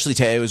pictures, and especially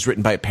today, it was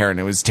written by a parent.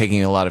 It was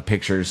taking a lot of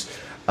pictures.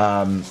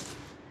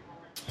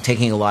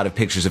 Taking a lot of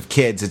pictures of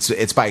kids.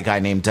 It's by a guy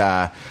named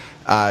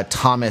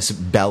Thomas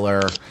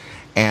Beller,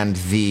 and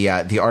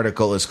the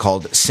article is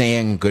called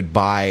 "Saying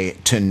Goodbye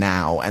to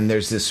Now." And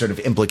there's this sort of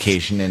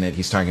implication in it.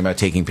 He's talking about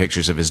taking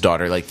pictures of his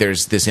daughter. Like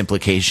there's this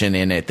implication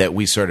in it that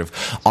we sort of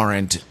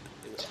aren't,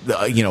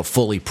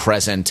 fully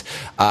present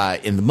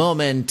in the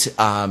moment.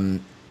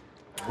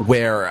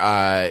 Where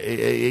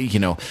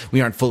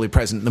we aren't fully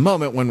present in the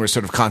moment when we're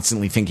sort of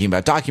constantly thinking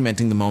about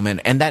documenting the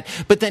moment,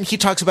 but then he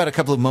talks about a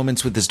couple of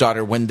moments with his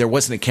daughter when there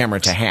wasn't a camera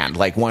to hand,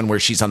 like one where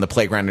she's on the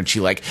playground and she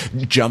like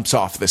jumps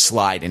off the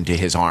slide into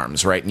his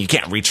arms, right? And you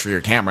can't reach for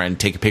your camera and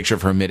take a picture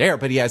of her midair,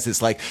 but he has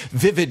this like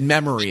vivid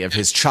memory of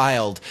his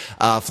child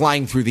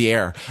flying through the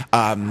air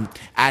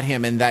at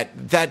him, and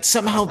that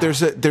somehow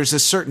there's a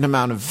certain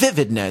amount of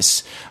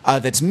vividness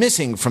that's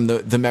missing from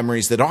the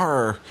memories that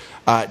are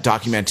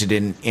documented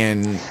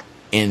in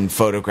in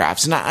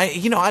photographs. And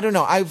I don't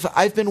know.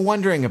 I've been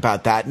wondering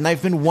about that, and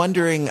I've been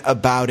wondering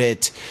about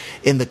it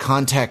in the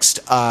context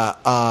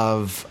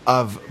of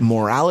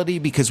morality,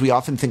 because we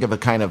often think of a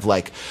kind of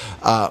like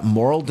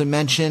moral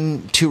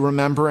dimension to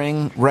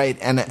remembering, right?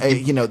 And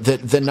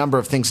the number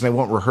of things, and I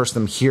won't rehearse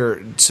them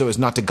here so as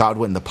not to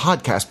Godwin the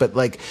podcast, but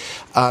like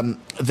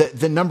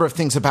the number of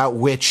things about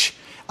which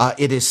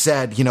it is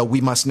said,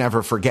 we must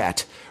never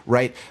forget,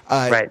 right?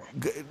 Right.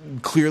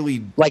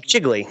 Clearly, like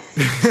Jiggly.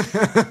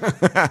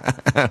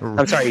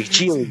 I'm sorry,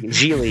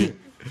 Geely.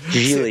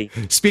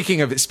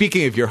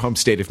 Speaking of your home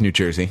state of New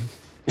Jersey.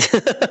 Wait,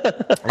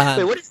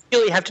 what does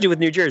Geely have to do with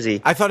New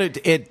Jersey? I thought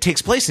it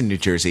takes place in New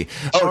Jersey.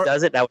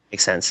 Does it? That would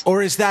make sense.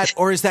 Or is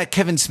that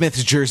Kevin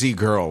Smith's Jersey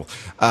Girl?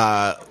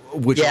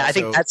 I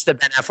think that's the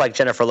Ben Affleck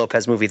Jennifer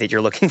Lopez movie that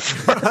you're looking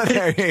for.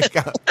 There you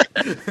go.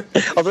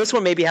 Although this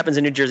one maybe happens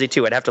in New Jersey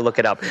too. I'd have to look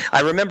it up.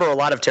 I remember a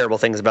lot of terrible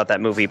things about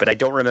that movie, but I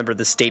don't remember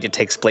the state it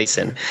takes place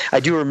in. I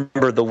do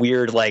remember the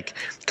weird, like,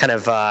 kind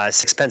of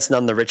Sixpence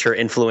None the Richer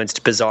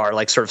influenced, bizarre,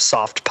 like, sort of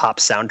soft pop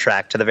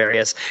soundtrack to the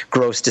various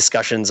gross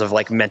discussions of,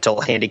 like, mental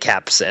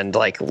handicaps and,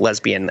 like,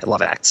 lesbian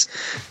love acts.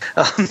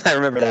 I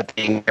remember that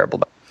being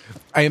terrible.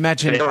 I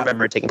imagine. I don't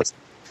remember it taking place.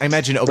 I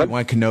imagine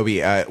Obi-Wan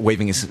Kenobi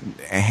waving his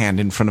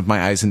hand in front of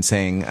my eyes and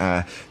saying,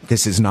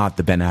 "This is not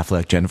the Ben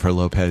Affleck Jennifer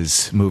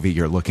Lopez movie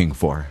you're looking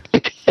for."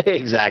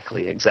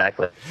 Exactly.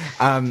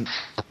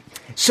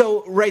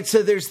 So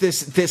there's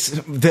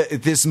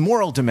this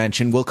moral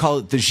dimension. We'll call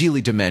it the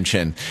Gigli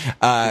dimension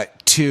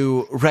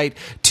to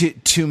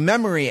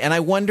memory, and I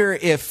wonder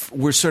if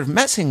we're sort of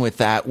messing with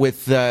that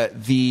with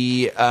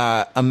the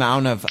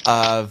amount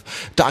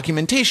of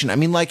documentation. I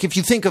mean, like if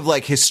you think of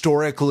like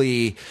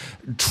historically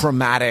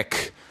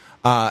traumatic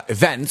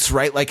events,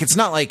 right? Like it's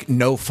not like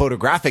no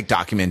photographic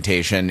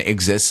documentation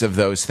exists of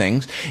those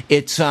things.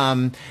 It's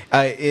there's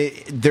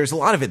a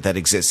lot of it that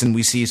exists, and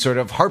we see sort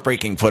of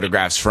heartbreaking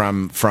photographs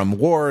from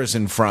wars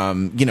and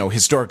from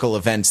historical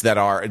events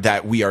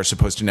that we are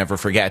supposed to never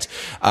forget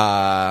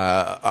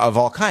of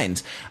all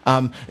kinds.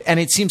 And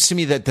it seems to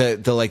me that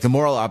the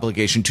moral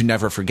obligation to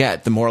never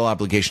forget, the moral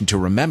obligation to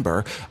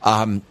remember,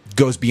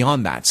 goes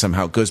beyond that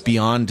somehow. It goes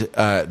beyond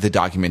the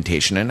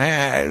documentation, and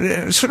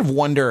I sort of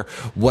wonder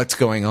what's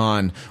going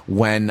on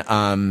when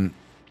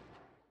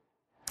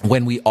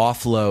we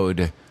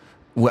offload.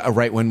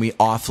 Right, when we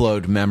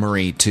offload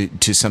memory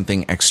to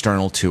something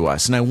external to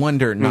us, and I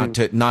wonder not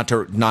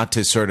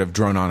to sort of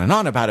drone on and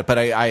on about it, but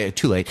I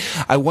too late.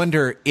 I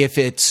wonder if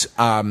it's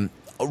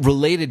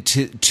related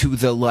to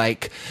the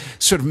like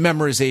sort of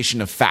memorization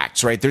of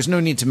facts, right? There's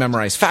no need to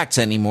memorize facts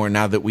anymore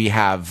now that we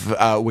have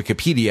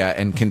Wikipedia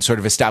and can sort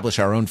of establish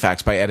our own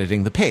facts by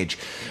editing the page.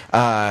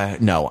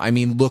 No, I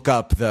mean look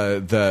up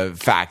the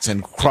facts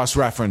and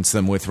cross-reference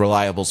them with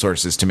reliable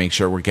sources to make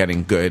sure we're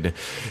getting good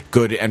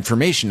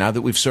information. Now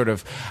that we've sort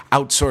of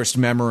outsourced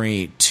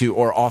memory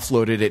or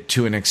offloaded it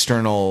to an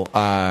external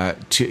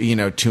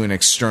to an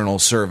external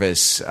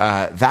service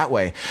that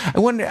way,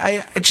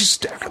 I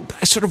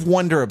sort of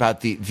wonder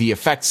about the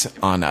effects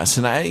on us.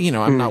 And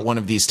I'm not one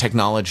of these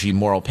technology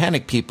moral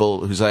panic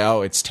people who's like,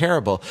 oh, it's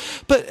terrible.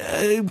 But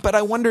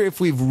I wonder if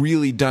we've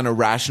really done a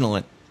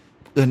rational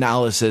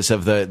analysis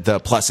of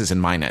the pluses and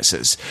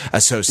minuses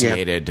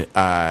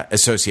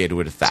associated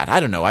with that. I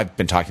don't know. I've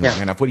been talking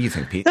long enough. What do you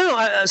think, Pete? No.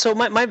 So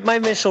my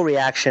initial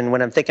reaction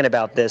when I'm thinking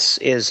about this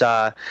is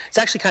it's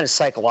actually kind of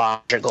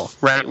psychological,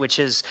 right? Which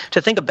is to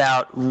think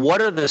about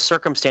what are the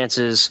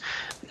circumstances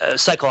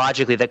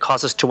psychologically that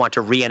cause us to want to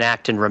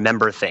reenact and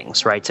remember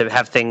things, right? To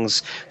have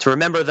things, to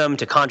remember them,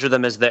 to conjure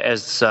them as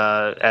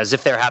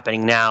if they're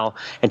happening now,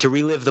 and to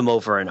relive them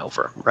over and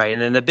over, right? And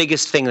then the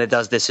biggest thing that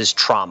does this is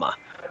trauma,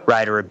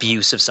 right, or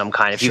abuse of some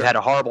kind. If you had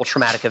a horrible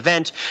traumatic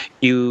event,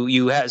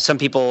 some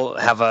people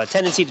have a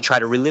tendency to try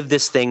to relive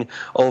this thing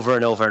over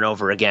and over and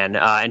over again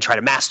and try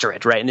to master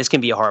it, right? And this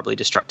can be a horribly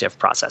destructive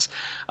process.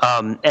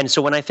 And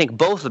so when I think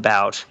both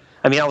about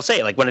I will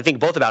say, like, when I think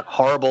both about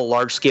horrible,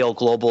 large-scale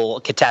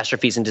global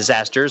catastrophes and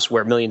disasters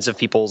where millions of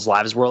people's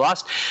lives were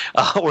lost,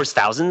 or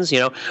thousands,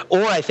 or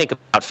I think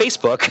about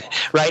Facebook,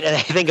 right? And I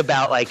think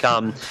about, I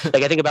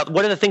think about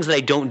what are the things that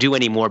I don't do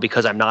anymore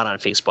because I'm not on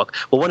Facebook?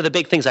 Well, one of the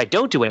big things I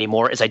don't do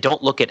anymore is I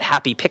don't look at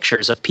happy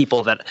pictures of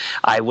people that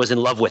I was in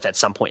love with at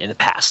some point in the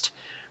past,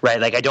 right?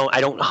 Like, I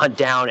don't hunt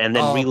down and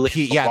then relive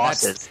the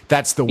losses.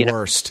 That's the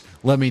worst.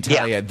 Let me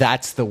tell you,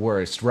 that's the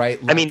worst,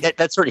 right? Like,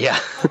 that's sort of,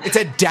 it's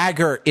a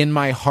dagger in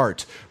my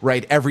heart,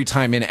 right? Every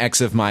time an ex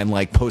of mine,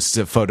 posts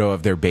a photo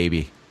of their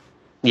baby.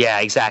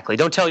 Yeah, exactly.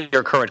 Don't tell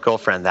your current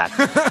girlfriend that.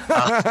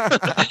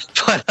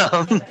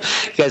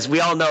 Because we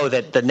all know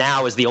that the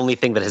now is the only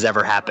thing that has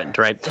ever happened,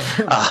 right?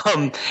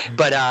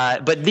 But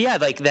yeah,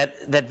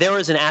 that there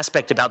is an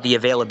aspect about the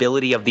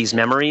availability of these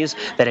memories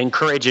that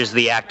encourages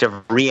the act of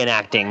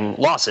reenacting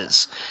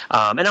losses.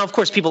 And now, of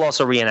course, people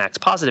also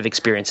reenact positive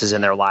experiences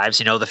in their lives.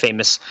 The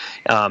famous,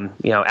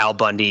 Al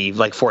Bundy,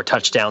 4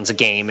 touchdowns a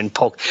game and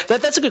Polk.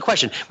 That's a good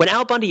question. When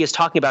Al Bundy is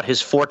talking about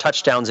his 4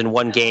 touchdowns in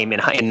one game in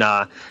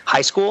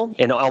high school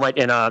in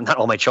Not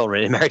All My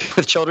Children, and Married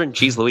with Children.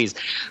 Jeez Louise.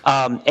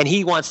 And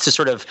he wants to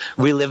sort of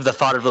relive the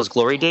thought of those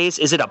glory days.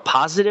 Is it a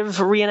positive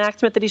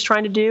reenactment that he's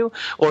trying to do,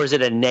 or is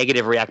it a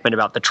negative reenactment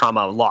about the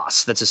trauma of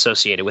loss that's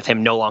associated with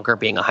him no longer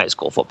being a high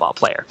school football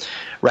player,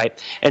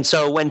 right? And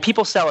so when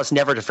people tell us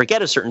never to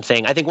forget a certain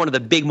thing, I think one of the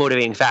big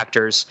motivating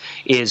factors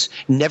is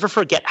never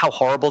forget how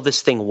horrible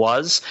this thing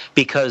was,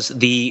 because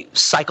the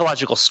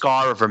psychological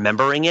scar of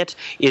remembering it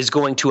is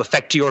going to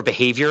affect your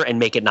behavior and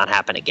make it not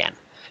happen again.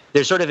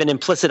 There's sort of an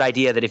implicit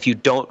idea that if you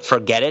don't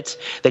forget it,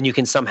 then you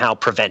can somehow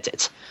prevent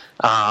it.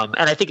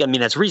 And I think,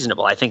 that's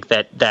reasonable. I think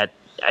that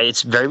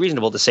it's very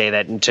reasonable to say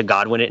that, and to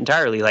Godwin it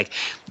entirely, like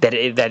that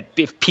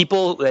if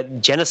people,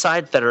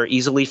 genocides that are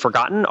easily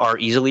forgotten are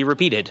easily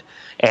repeated.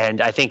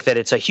 And I think that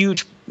it's a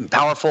huge,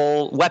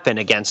 powerful weapon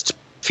against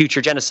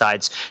future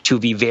genocides to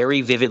be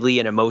very vividly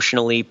and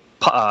emotionally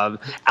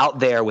out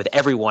there with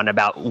everyone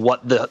about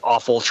what the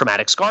awful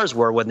traumatic scars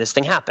were when this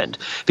thing happened,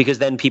 because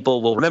then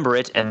people will remember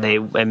it and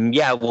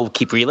we'll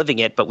keep reliving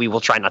it, but we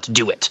will try not to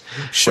do it.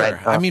 Sure.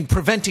 Right?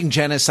 Preventing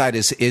genocide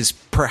is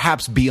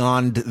perhaps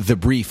beyond the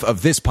brief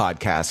of this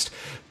podcast.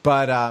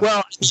 But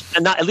well,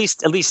 not at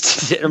least we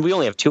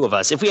only have two of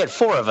us. If we had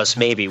four of us,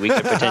 maybe we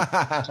could pretend.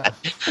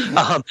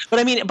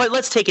 But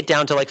let's take it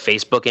down to like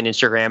Facebook and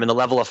Instagram and the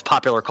level of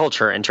popular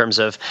culture in terms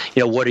of,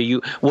 what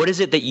is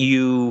it that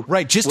you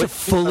just to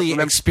fully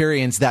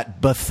experience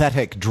that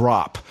pathetic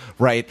drop,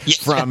 right?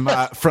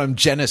 Yeah. From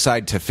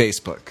genocide to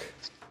Facebook.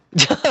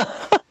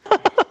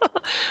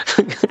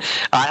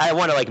 I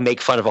want to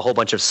make fun of a whole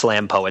bunch of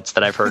slam poets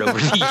that I've heard over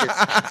the years.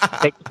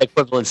 Make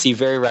equivalency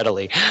very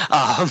readily,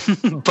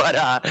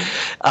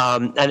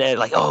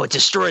 it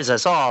destroys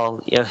us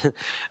all. No,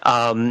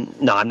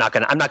 I'm not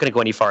gonna go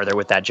any farther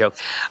with that joke.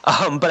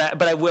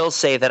 But I will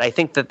say that I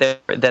think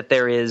that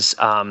there is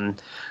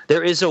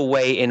a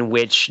way in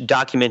which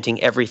documenting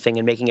everything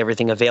and making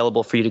everything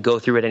available for you to go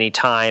through at any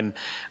time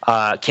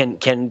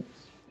can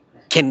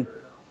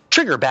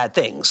trigger bad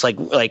things,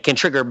 like can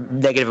trigger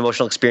negative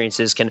emotional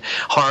experiences, can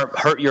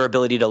hurt your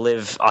ability to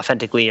live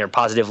authentically or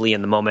positively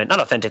in the moment.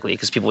 Not authentically,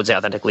 because people would say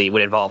authentically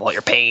would involve all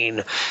your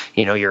pain,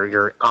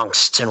 your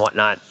angst and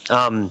whatnot.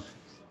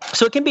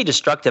 So it can be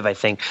destructive, I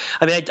think.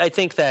 I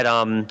think that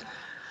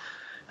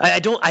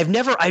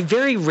I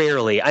very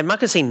rarely, I'm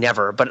not going to say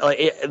never, but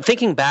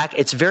thinking back,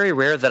 it's very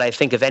rare that I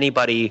think of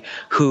anybody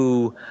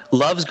who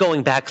loves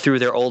going back through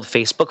their old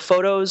Facebook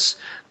photos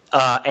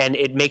and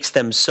it makes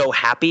them so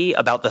happy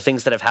about the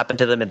things that have happened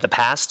to them in the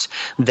past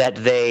that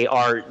they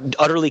are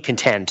utterly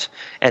content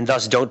and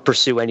thus don't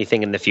pursue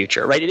anything in the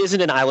future, right? It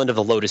isn't an island of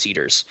the lotus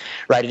eaters,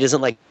 right? It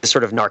isn't like a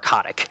sort of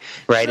narcotic,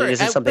 right? Sure, it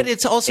isn't something. But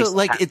it's also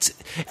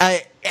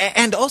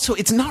and also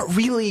it's not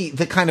really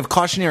the kind of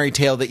cautionary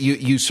tale that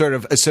you sort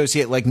of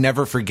associate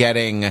never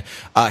forgetting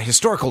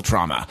historical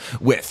trauma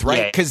with,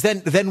 right? Because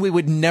then we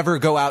would never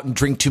go out and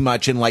drink too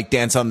much and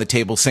dance on the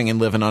table singing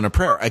Living on a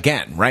Prayer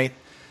again, right?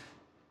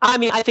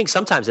 I think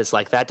sometimes it's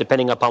like that,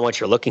 depending upon what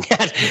you're looking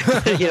at.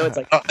 It's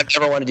like, I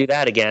never want to do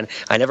that again.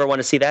 I never want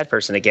to see that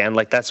person again,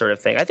 like that sort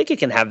of thing. I think it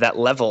can have that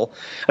level.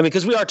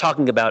 Because we are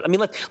talking about,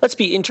 let's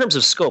be, in terms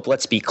of scope,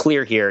 let's be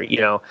clear here.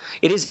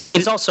 It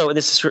is also, and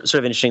this is sort of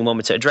an interesting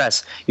moment to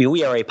address,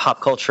 we are a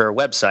pop culture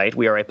website.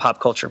 We are a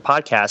pop culture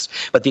podcast,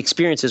 but the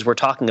experiences we're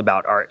talking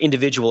about are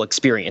individual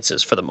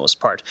experiences for the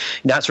most part,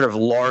 not sort of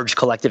large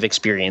collective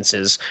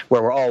experiences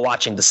where we're all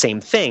watching the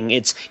same thing.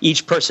 It's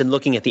each person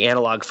looking at the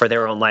analog for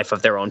their own life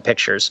of their own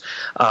pictures.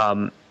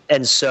 And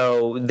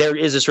so there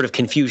is a sort of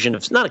confusion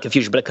of, not a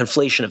confusion, but a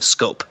conflation of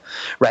scope,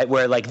 right?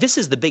 Where this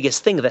is the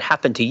biggest thing that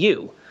happened to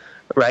you.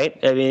 Right?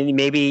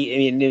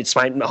 It's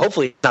fine.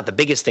 Hopefully it's not the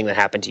biggest thing that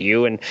happened to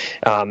you. And,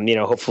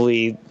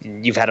 hopefully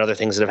you've had other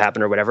things that have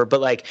happened or whatever.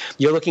 But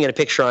you're looking at a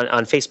picture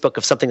on Facebook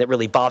of something that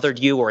really bothered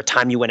you, or a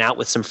time you went out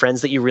with some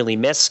friends that you really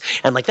miss.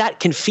 And that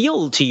can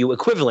feel to you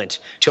equivalent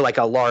to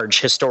a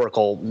large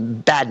historical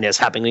badness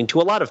happening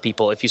to a lot of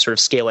people if you sort of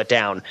scale it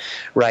down.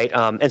 Right?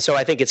 And so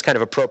I think it's kind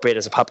of appropriate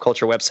as a pop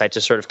culture website to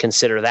sort of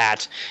consider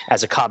that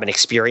as a common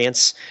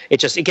experience.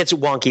 It gets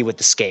wonky with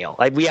the scale.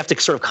 We have to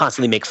sort of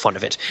constantly make fun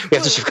of it. We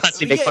have to sort of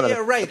constantly make fun of it.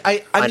 Yeah, right. I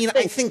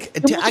think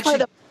to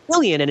actually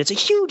million, and it's a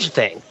huge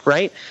thing,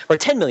 right? Or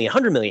 10 million,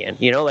 100 million.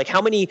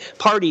 How many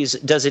parties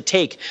does it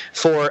take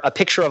for a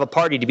picture of a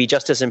party to be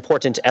just as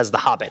important as The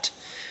Hobbit?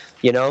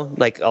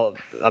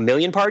 A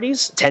million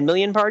parties, 10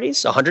 million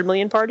parties, 100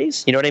 million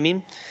parties. You know what I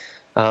mean?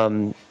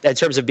 In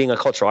terms of being a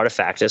cultural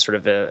artifact, as sort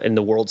of in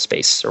the world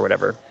space or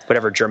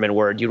whatever German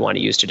word you'd want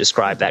to use to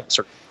describe that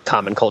sort of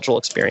common cultural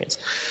experience.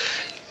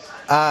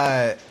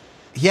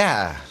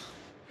 Yeah.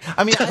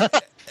 I'm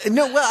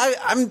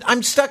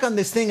stuck on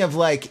this thing of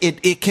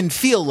it can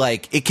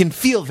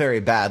feel very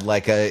bad,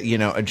 like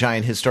a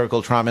giant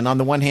historical trauma. And on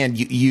the one hand,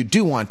 you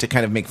do want to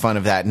kind of make fun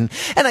of that, and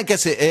I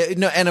guess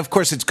and of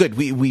course it's good.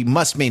 We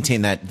must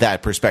maintain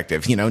that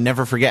perspective.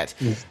 Never forget.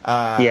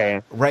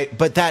 Yeah. Right.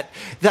 But that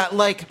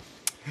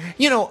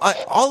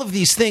All of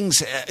these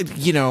things,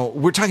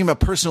 we're talking about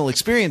personal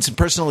experience, and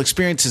personal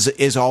experience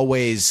is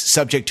always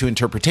subject to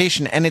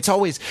interpretation, and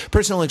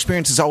personal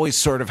experience is always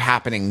sort of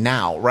happening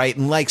now, right?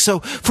 And so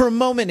for a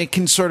moment it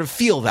can sort of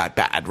feel that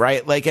bad,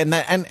 right? And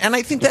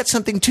I think that's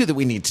something too that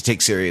we need to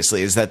take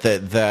seriously, is that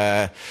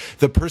the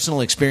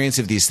personal experience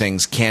of these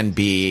things can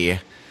be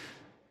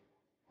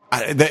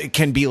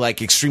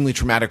extremely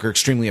traumatic or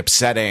extremely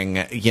upsetting,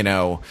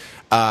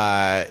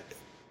 for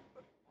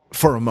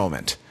a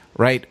moment.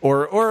 Right,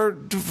 or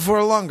for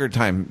a longer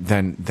time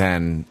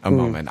than a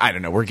moment. I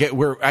don't know. We're getting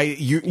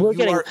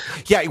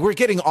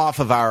off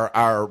of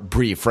our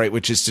brief, right,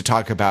 which is to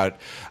talk about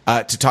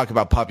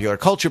popular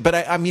culture. But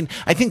I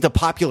think the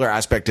popular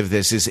aspect of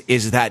this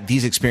is that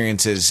these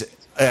experiences.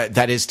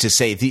 That is to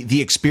say,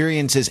 the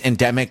experience is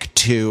endemic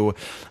to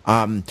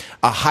a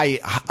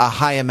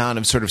high amount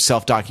of sort of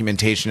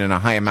self-documentation and a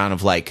high amount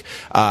of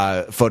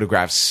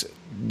photographs,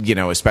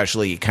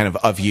 especially kind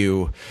of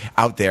you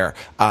out there.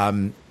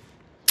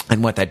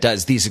 And what that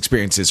does, these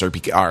experiences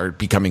are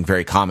becoming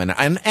very common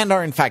and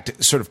are in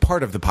fact sort of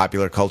part of the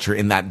popular culture,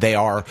 in that they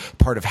are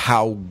part of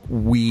how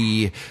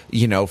we,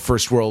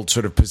 first world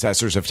sort of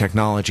possessors of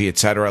technology, et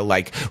cetera,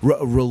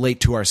 relate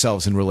to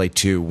ourselves and relate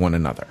to one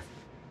another.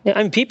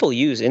 Yeah, people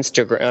use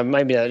Instagram.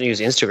 Maybe not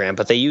use Instagram,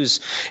 but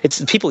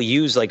people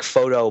use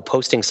photo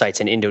posting sites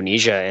in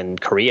Indonesia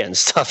and Korea and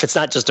stuff. It's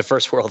not just a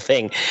first world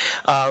thing,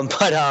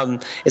 but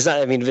it's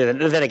not.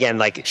 Then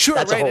again, sure,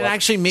 that's right, and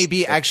actually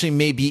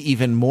maybe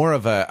even more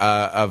of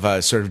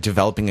a sort of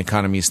developing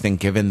economies thing,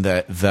 given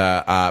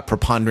the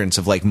preponderance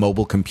of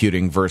mobile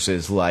computing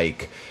versus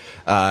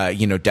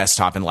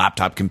desktop and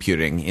laptop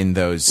computing in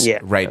those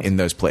in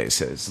those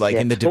places,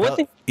 in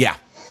the yeah.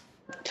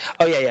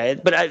 Oh, yeah.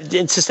 But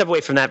to step away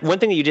from that, one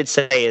thing that you did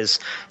say is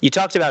you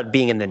talked about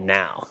being in the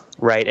now,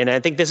 right? And I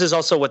think this is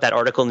also what that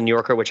article in the New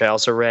Yorker, which I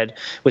also read,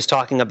 was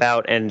talking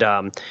about. And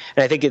I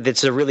think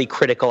it's a really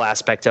critical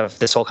aspect of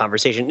this whole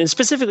conversation, and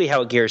specifically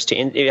how it relates to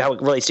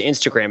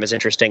Instagram is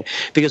interesting,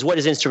 because what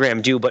does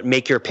Instagram do but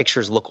make your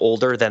pictures look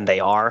older than they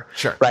are?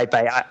 Sure. Right?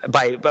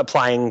 By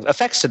applying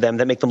effects to them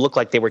that make them look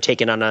like they were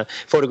taken on a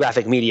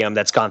photographic medium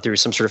that's gone through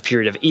some sort of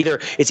period of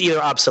either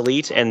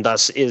obsolete and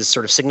thus is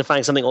sort of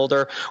signifying something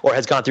older, or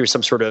has gone through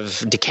some sort of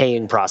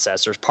decaying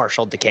process or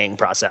partial decaying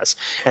process,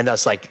 and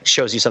thus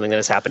shows you something that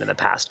has happened in the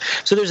past.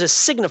 So there's a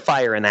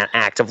signifier in that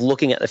act of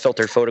looking at the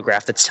filtered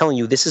photograph that's telling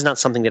you this is not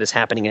something that is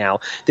happening now.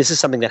 This is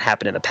something that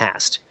happened in the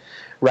past.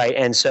 Right.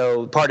 And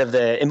so part of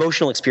the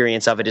emotional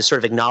experience of it is sort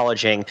of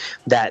acknowledging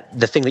that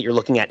the thing that you're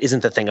looking at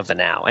isn't the thing of the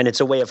now. And it's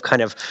a way of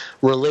kind of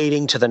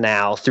relating to the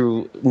now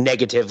through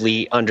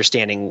negatively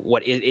understanding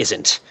what it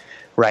isn't.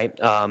 Right.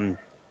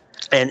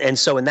 And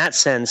so in that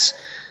sense,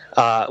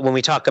 when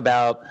we talk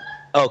about,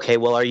 okay,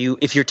 well,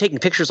 if you're taking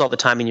pictures all the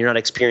time and you're not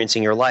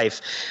experiencing your life,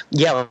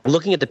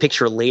 looking at the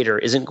picture later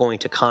isn't going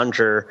to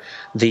conjure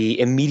the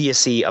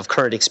immediacy of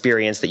current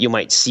experience that you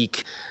might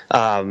seek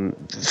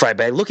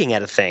by looking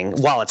at a thing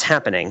while it's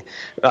happening.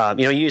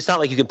 It's not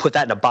like you can put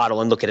that in a bottle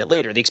and look at it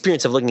later. The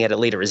experience of looking at it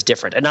later is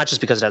different, and not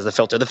just because it has the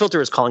filter. The filter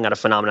is calling out a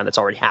phenomenon that's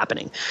already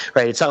happening,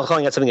 right? It's not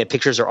calling out something that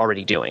pictures are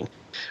already doing,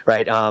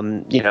 right?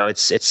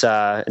 It's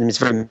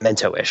very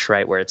Memento-ish,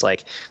 right? Where it's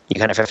you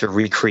kind of have to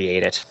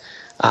recreate it.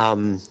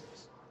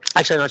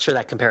 Actually, I'm not sure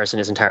that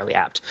comparison is entirely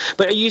apt.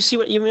 But you see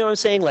what I'm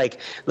saying?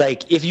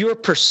 If you're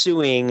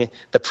pursuing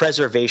the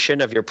preservation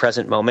of your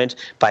present moment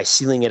by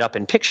sealing it up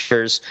in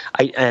pictures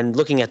and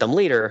looking at them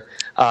later,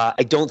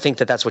 I don't think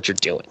that that's what you're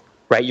doing.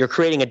 Right? You're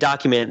creating a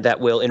document that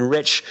will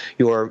enrich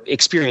your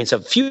experience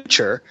of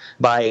future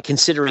by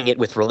considering it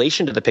with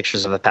relation to the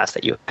pictures of the past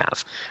that you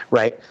have.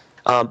 Right?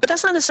 But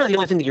that's not necessarily the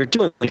only thing that you're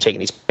doing when you're taking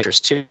these pictures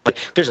too.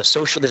 There's a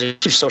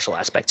huge social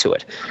aspect to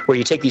it, where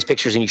you take these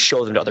pictures and you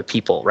show them to other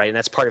people, right? And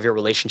that's part of your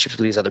relationships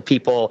with these other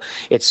people.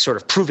 It's sort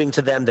of proving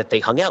to them that they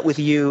hung out with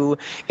you.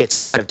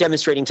 It's kind of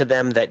demonstrating to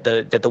them that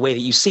the way that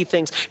you see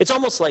things. It's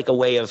almost like a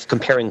way of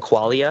comparing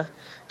qualia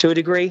to a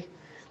degree.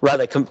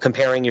 Rather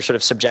comparing your sort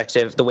of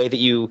the way that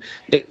you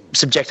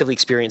subjectively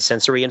experience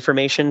sensory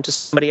information to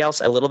somebody else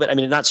a little bit.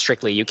 Not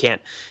strictly. You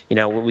can't,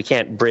 we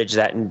can't bridge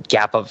that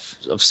gap of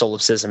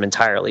solipsism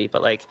entirely.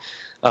 But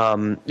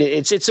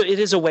it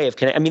is a way of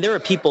connecting. There are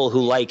people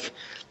who like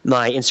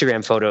my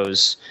Instagram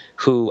photos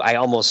who I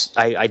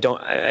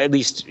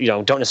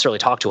don't necessarily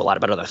talk to a lot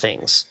about other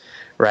things.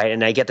 Right.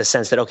 And I get the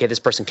sense that, okay, this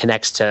person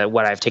connects to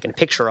what I've taken a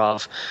picture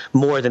of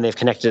more than they've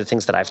connected to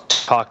things that I've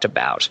talked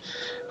about.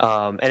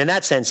 And in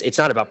that sense, it's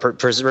not about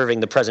preserving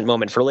the present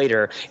moment for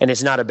later, and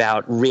it's not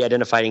about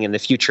re-identifying in the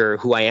future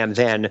who I am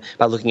then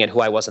by looking at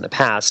who I was in the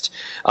past.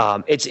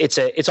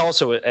 It's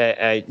also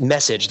a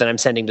message that I'm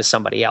sending to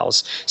somebody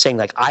else saying,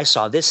 I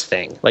saw this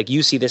thing,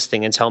 you see this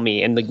thing and tell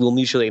me, and we'll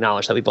mutually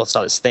acknowledge that we both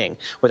saw this thing,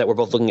 or that we're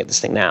both looking at this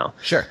thing now.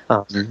 Sure.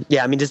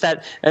 Does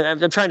that,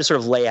 I'm trying to sort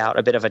of lay out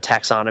a bit of a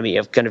taxonomy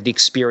of kind of the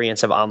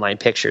experience of online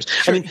pictures.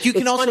 Sure. I mean, you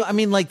can also, funny. I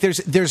mean, like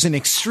there's an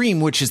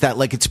extreme, which is that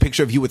like it's a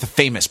picture of you with a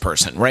famous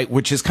person, right?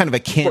 Which is kind of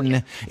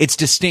akin, it's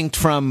distinct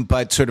from,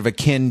 but sort of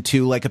akin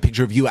to like a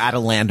picture of you at a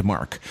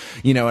landmark.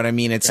 You know what I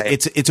mean?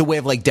 It's a way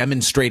of like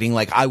demonstrating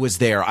like I was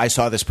there, I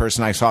saw this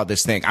person, I saw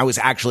this thing. I was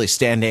actually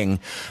standing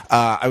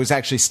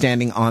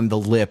on the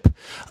lip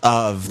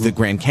of the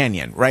Grand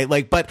Canyon, right?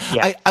 Like, but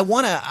I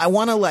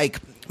wanna like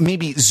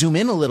maybe zoom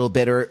in a little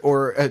bit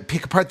or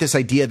pick apart this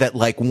idea that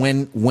like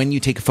when you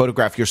take a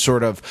photograph, you're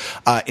sort of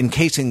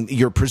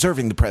you're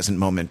preserving the present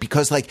moment,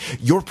 because like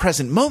your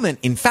present moment,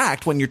 in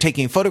fact, when you're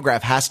taking a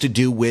photograph, has to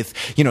do with,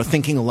 you know,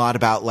 thinking a lot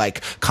about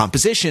like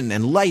composition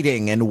and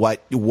lighting and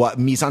what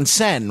mise en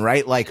scène,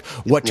 right? Like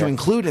what to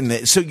include in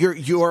this. So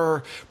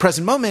your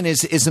present moment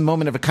is a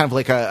moment of a kind of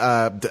like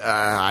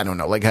I don't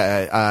know, like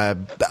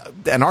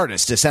an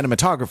artist, a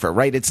cinematographer,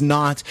 right? It's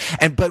not,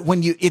 but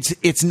when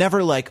it's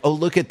never like, oh,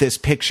 look at this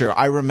picture.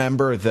 I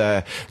remember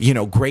the, you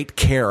know, great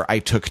care I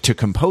took to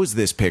compose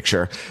this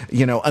picture,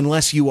 you know,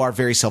 unless you are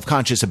very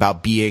self-conscious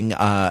about being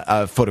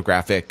a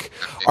photographic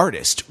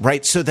artist,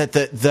 right? So that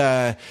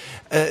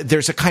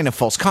there's a kind of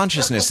false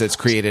consciousness that's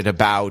created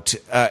about,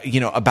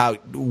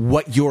 about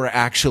what you're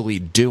actually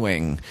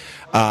doing.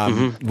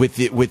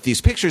 With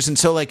these pictures, and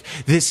so like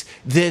this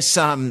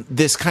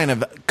kind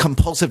of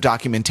compulsive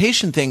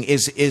documentation thing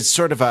is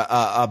sort of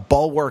a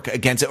bulwark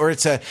against it, or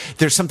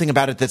there's something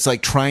about it that's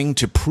like trying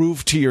to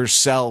prove to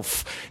yourself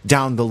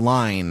down the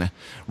line,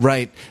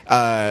 right,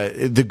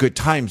 the good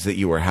times that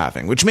you were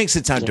having, which makes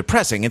it sound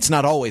depressing. It's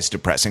not always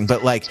depressing,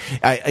 but like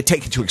I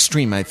take it to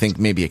extreme. I think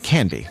maybe it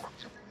can be.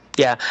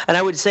 Yeah, and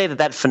I would say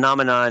that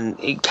phenomenon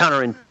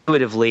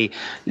counterintuitively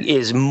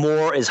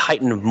is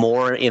heightened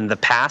more in the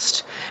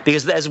past,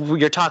 because as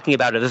you're talking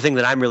about it, the thing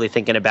that I'm really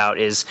thinking about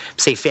is,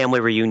 say, family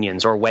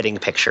reunions or wedding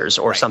pictures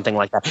or something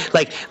like that.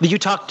 Like we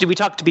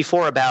talked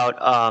before about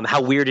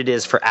how weird it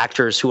is for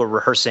actors who are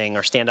rehearsing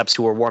or stand-ups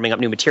who are warming up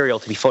new material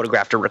to be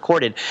photographed or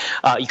recorded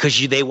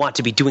because they want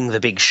to be doing the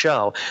big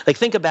show. Like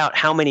think about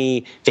how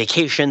many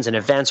vacations and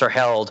events are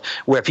held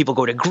where people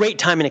go to great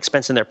time and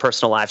expense in their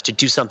personal lives to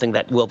do something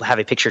that will have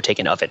a picture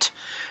taken of it,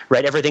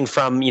 right? Everything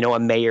from, a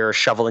mayor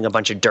shoveling a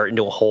bunch of dirt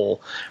into a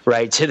hole,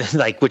 right, to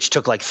like, which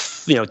took like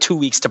 2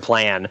 weeks to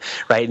plan,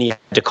 right, and you had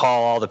to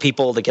call all the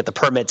people to get the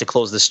permit to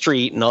close the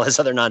street and all this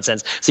other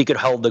nonsense so you could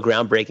hold the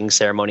groundbreaking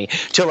ceremony.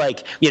 To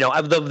like, one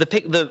of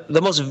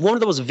the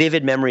most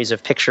vivid memories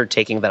of picture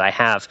taking that I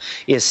have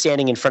is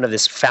standing in front of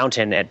this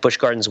fountain at Busch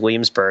Gardens,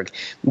 Williamsburg,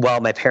 while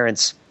my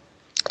parents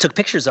took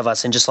pictures of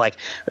us, and just like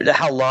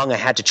how long I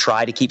had to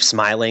try to keep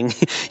smiling,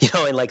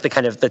 and like the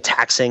kind of the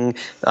taxing,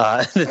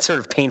 the sort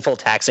of painful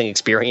taxing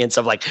experience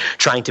of like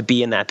trying to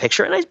be in that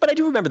picture. But I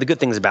do remember the good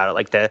things about it,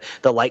 like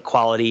the light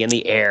quality and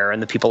the air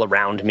and the people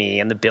around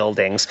me and the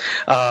buildings.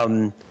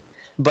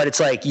 But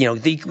it's like,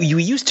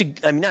 we used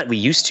to, not we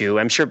used to,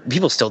 I'm sure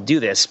people still do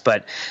this,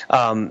 but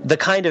the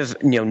kind of,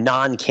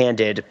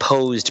 non-candid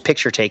posed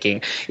picture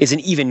taking is an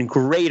even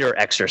greater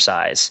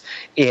exercise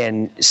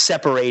in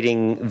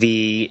separating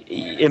the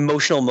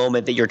emotional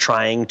moment that you're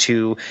trying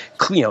to,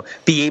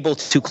 be able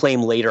to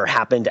claim later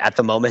happened at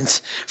the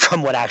moment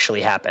from what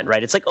actually happened,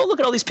 right? It's like, oh, look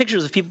at all these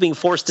pictures of people being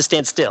forced to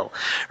stand still,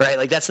 right?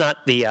 Like that's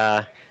not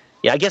the...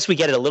 Yeah, I guess we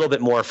get it a little bit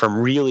more from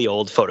really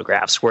old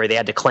photographs where they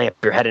had to clamp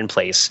your head in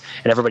place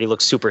and everybody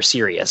looks super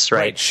serious,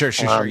 right? Sure.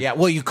 Yeah,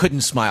 well, you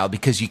couldn't smile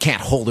because you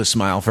can't hold a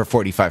smile for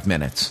 45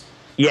 minutes.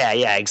 Yeah,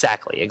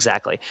 exactly.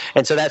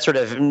 And so that sort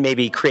of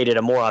maybe created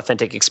a more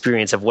authentic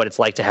experience of what it's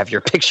like to have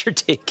your picture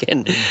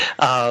taken.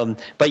 But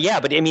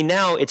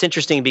now it's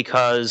interesting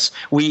because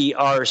we've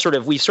sort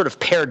of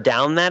pared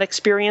down that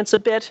experience a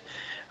bit.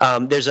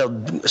 There's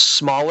a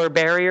smaller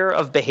barrier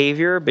of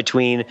behavior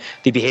between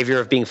the behavior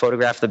of being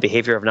photographed, the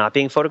behavior of not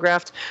being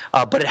photographed,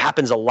 but it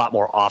happens a lot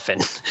more often,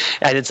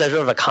 and it's sort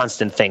of a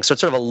constant thing. So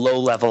it's sort of a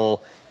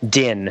low-level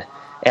din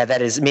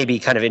that is maybe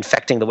kind of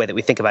infecting the way that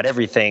we think about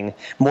everything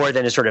more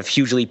than a sort of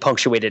hugely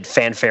punctuated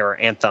fanfare or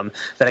anthem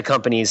that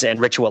accompanies and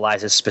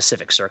ritualizes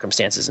specific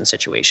circumstances and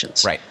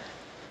situations. Right.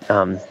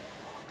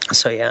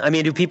 So, yeah,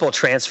 do people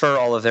transfer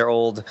all of their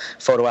old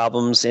photo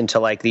albums into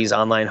like these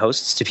online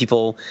hosts? Do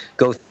people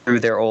go through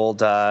their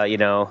old,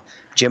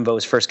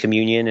 Jimbo's First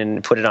Communion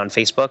and put it on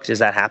Facebook? Does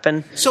that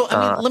happen? So,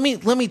 let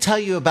me tell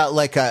you about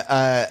like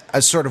a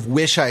sort of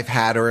wish I've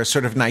had, or a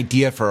sort of an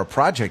idea for a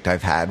project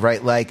I've had,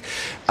 right? Like,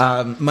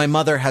 my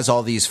mother has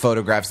all these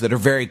photographs that are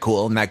very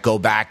cool and that go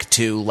back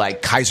to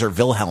like Kaiser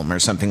Wilhelm or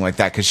something like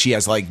that, because she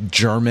has like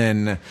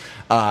German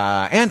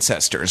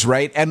ancestors,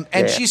 right?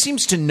 And she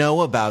seems to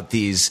know about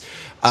these.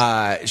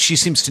 She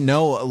seems to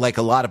know like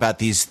a lot about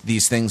these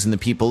things and the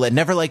people, and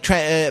never like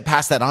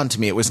pass that on to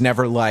me. It was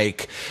never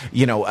like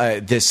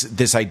this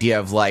this idea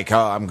of like, oh,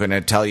 I'm going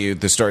to tell you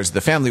the stories of the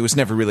family was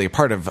never really a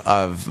part of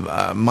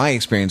my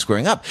experience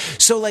growing up.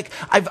 So like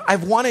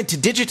I've wanted to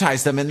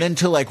digitize them and then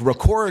to like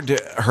record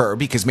her,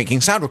 because making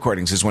sound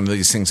recordings is one of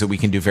these things that we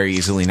can do very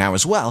easily now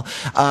as well.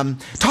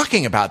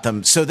 Talking about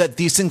them so that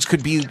these things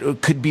could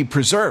be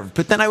preserved.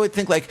 But then I would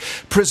think like,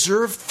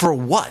 preserved for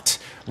what?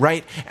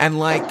 Right, and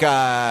like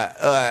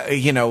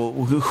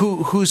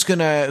who's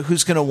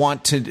gonna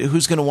want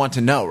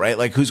to know, right?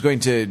 Like who's going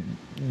to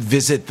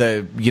visit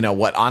the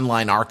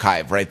online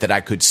archive, right, that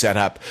I could set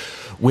up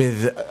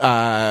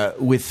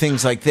with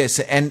things like this,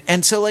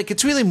 and so like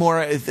it's really more.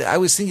 I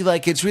was thinking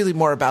like it's really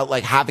more about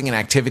like having an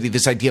activity.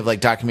 This idea of like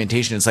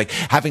documentation is like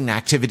having an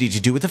activity to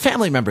do with a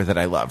family member that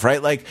I love,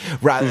 right? Like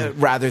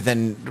rather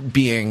than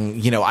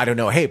being I don't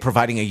know, hey,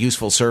 providing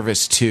useful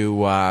service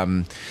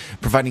to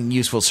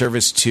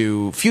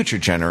future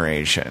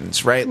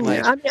generations, right?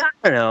 Like, I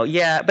don't know,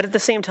 yeah, but at the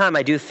same time,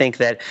 I do think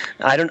that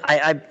I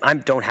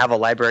don't have a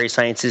library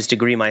sciences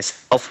degree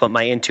myself, but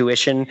my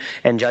intuition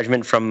and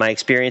judgment from my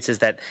experience is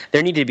that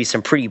there need to be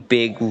some pretty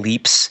big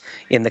leaps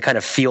in the kind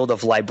of field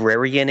of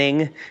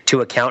librarianing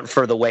to account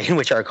for the way in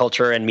which our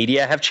culture and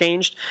media have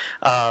changed.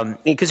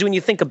 Because when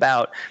you think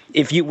about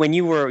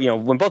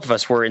when both of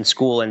us were in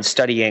school and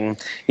studying,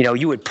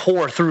 you would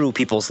pour through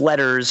people's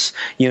letters,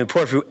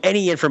 pour through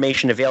any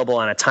information available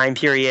on a time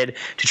period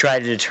to try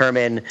to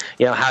determine,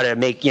 how to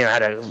make, how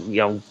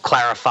to,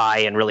 clarify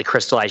and really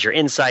crystallize your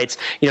insights,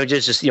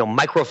 just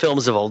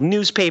microfilms of old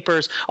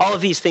newspapers. All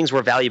of these things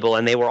were valuable,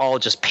 and they were all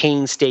just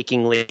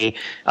painstakingly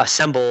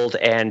assembled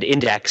and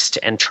indexed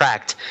and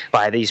tracked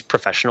by these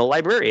professional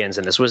librarians.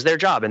 And this was their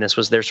job, and this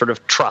was their sort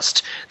of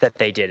trust that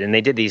they did. And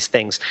they did these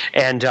things.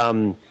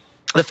 And,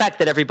 the fact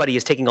that everybody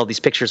is taking all these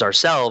pictures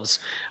ourselves,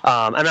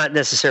 I'm not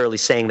necessarily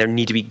saying there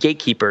need to be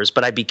gatekeepers,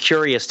 but I'd be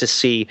curious to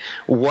see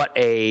what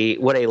a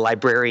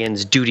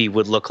librarian's duty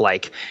would look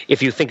like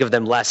if you think of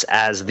them less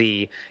as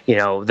the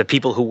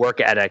people who work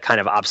at a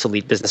kind of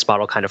obsolete business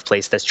model kind of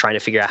place that's trying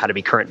to figure out how to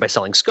be current by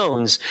selling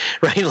scones,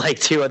 right? Like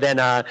to then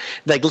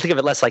think of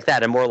it less like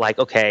that and more like,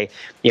 okay,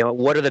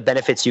 what are the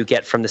benefits you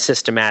get from the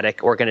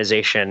systematic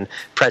organization,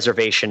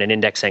 preservation, and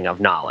indexing of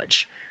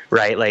knowledge?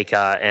 Right, like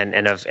and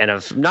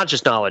of not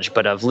just knowledge,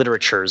 but of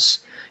literatures,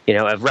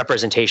 of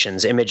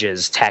representations,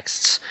 images,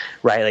 texts,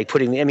 right? Like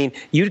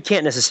you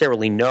can't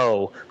necessarily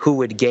know who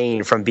would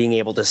gain from being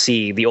able to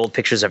see the old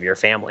pictures of your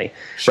family,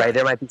 sure. Right?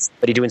 There might be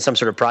somebody doing some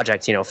sort of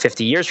project,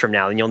 50 years from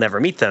now, and you'll never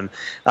meet them,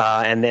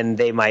 and then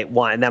they might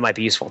want, and that might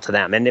be useful to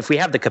them. And if we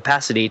have the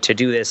capacity to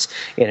do this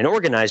in an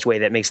organized way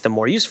that makes them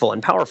more useful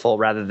and powerful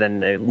rather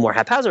than a more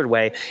haphazard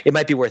way, it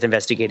might be worth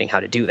investigating how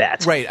to do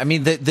that. Right. I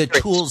mean, the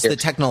tools, the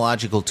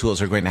technological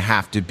tools are going to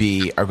have to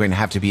be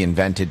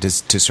invented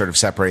to sort of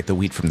separate the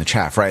wheat from the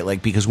chaff, right?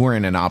 Like, because we're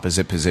in an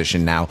opposite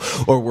position now,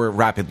 or we're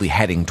rapidly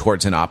heading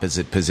towards an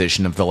opposite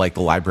position of the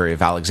Library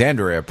of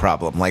Alexandria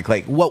problem. Like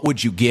what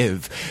would you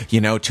give,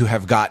 to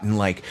have gotten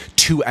like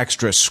 2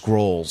 extra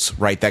scrolls,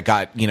 right? That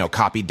got,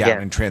 copied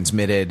down and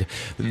transmitted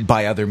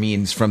by other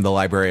means from the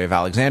Library of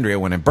Alexandria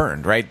when it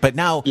burned, right? But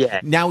now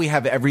we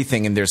have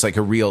everything, and there's like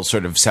a real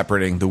sort of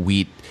separating the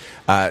wheat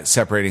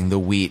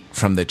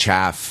from the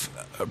chaff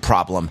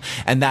problem,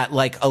 and that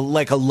like a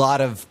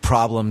lot of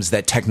problems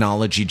that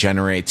technology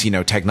generates,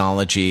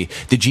 technology,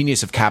 the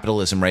genius of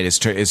capitalism, right, is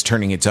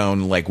turning its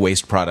own like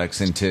waste products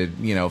into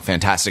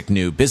fantastic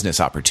new business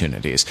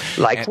opportunities,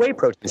 like whey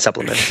protein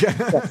supplements.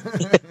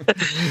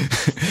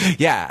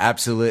 Yeah,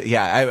 absolutely.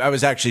 Yeah, I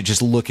was actually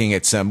just looking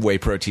at some whey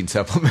protein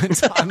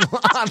supplements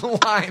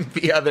online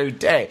the other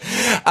day.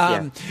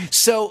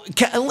 So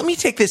let me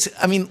take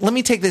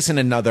this in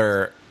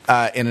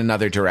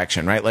another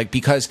direction, right? Like,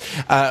 because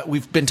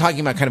we've been talking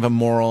about kind of a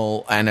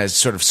moral and a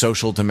sort of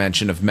social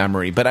dimension of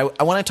memory, but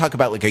I want to talk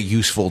about like a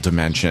useful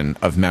dimension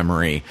of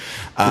memory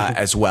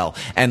as well,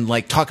 and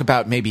like talk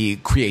about maybe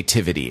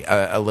creativity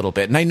a little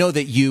bit. And I know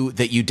that you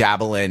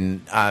dabble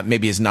in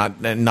maybe is not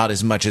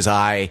as much as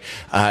I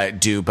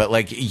do, but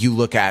like you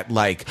look at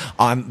like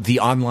on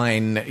the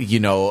online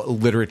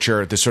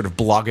literature, the sort of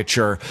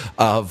blogature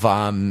of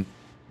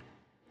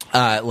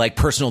like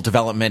personal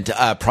development,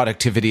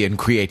 productivity, and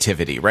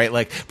creativity, right?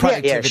 Like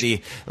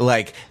productivity,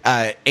 like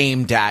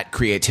aimed at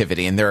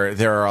creativity, and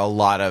there are a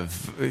lot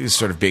of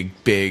sort of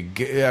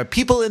big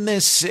people in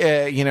this,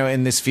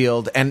 in this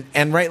field, and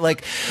right,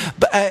 like,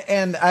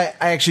 and I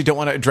actually don't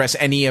want to address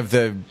any of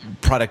the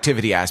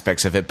productivity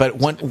aspects of it, but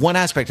one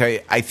aspect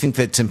I think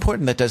that's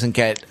important that doesn't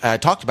get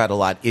talked about a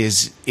lot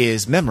is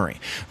memory,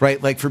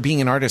 right? Like for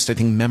being an artist, I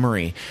think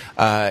memory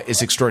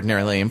is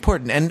extraordinarily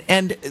important,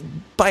 and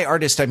by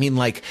artist I mean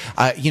like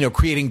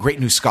creating great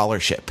new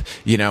scholarship,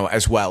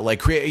 as well,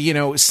 like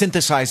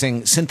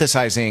synthesizing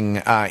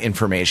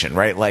information,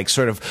 right? Like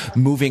sort of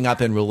moving up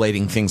and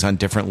relating things on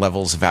different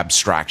levels of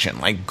abstraction,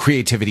 like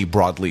creativity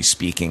broadly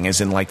speaking,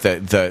 as in like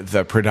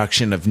the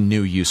production of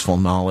new useful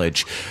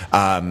knowledge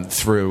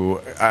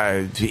through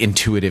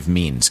intuitive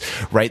means,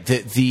 right?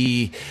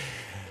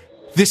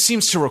 this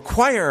seems to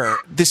require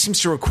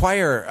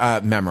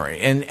memory,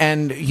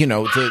 and you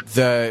know,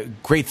 the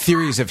great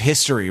theories of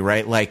history,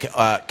 right? Like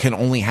can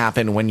only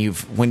happen when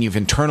you've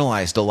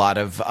internalized a lot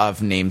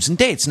of names and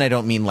dates, and I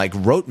don't mean like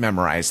rote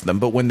memorize them,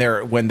 but when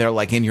they're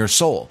like in your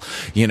soul,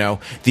 you know,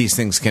 these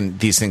things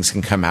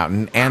can come out,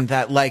 and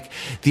that like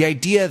the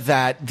idea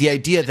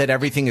that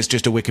everything is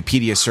just a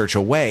Wikipedia search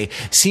away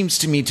seems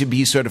to me to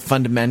be sort of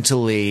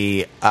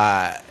fundamentally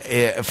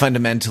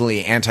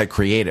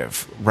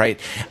anti-creative, right?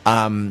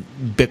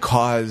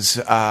 Because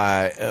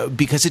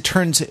it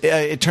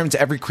turns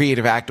every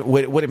creative act,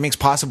 what it makes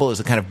possible is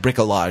a kind of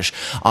bricolage,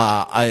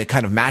 a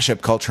kind of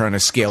mashup culture on a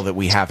scale that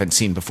we haven't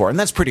seen before, and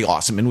that's pretty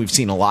awesome. And we've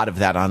seen a lot of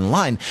that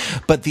online.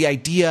 But the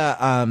idea,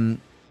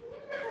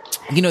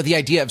 the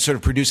idea of sort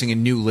of producing a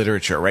new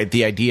literature, right?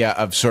 The idea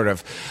of sort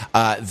of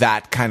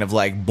that kind of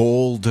like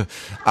bold.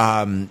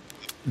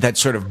 That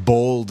sort of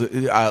bold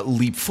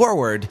leap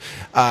forward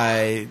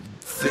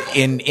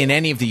in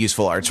any of the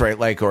useful arts, right?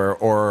 Like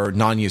or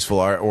non-useful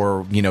art,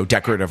 or you know,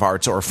 decorative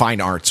arts or fine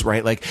arts,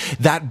 right? Like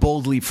that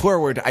bold leap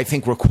forward, I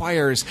think,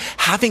 requires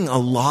having a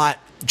lot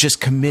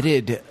just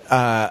committed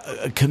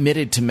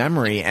to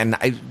memory, and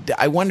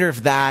I wonder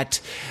if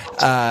that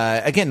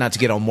again, not to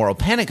get all moral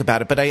panic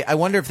about it, but I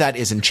wonder if that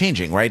isn't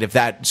changing, right? If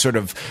that sort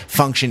of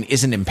function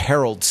isn't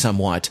imperiled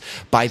somewhat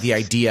by the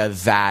idea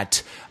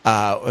that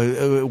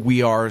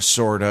we are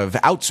sort of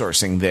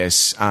outsourcing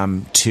this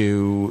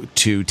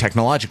to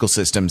technological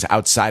systems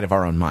outside of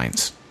our own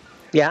minds.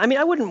 Yeah, I mean,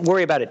 I wouldn't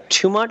worry about it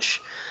too much.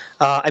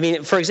 I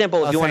mean, for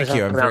example, if you want to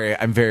talk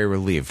about... I'm very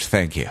relieved.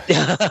 Thank you.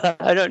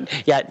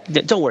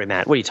 Don't worry,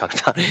 Matt. What are you talking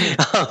about?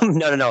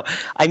 No.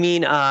 I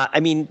mean,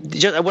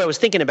 just what I was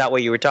thinking about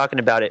what you were talking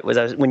about it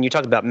was when you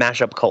talked about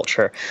mashup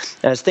culture.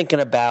 I was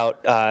thinking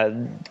about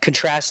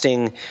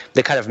contrasting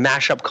the kind of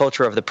mashup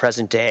culture of the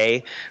present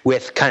day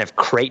with kind of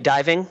crate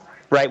diving.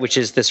 Right, which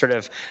is the sort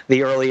of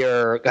the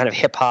earlier kind of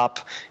hip hop,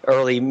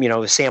 early, you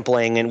know,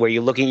 sampling, and where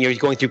you're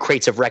going through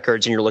crates of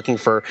records and you're looking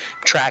for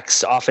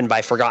tracks, often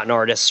by forgotten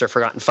artists or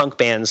forgotten funk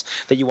bands,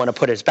 that you want to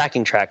put as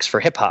backing tracks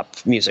for hip hop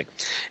music.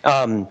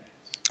 One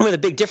of the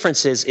big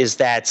differences is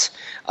that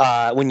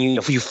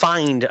if you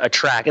find a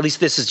track, at least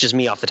this is just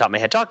me off the top of my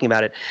head talking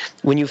about it,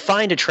 when you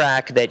find a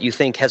track that you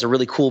think has a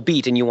really cool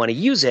beat and you want to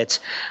use it,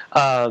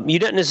 you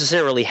don't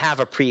necessarily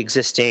have a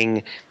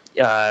pre-existing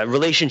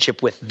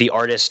relationship with the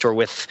artist or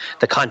with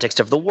the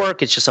context of the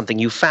work. It's just something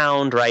you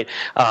found, right?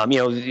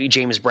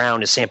 James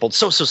Brown is sampled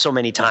so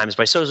many times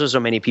by so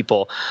many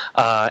people,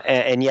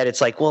 and yet it's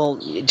like, well,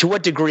 to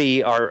what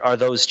degree are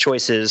those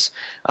choices,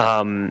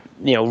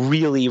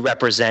 really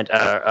represent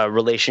a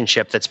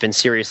relationship that's been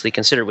seriously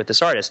considered with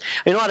this artist?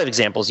 In a lot of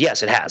examples,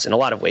 yes, it has in a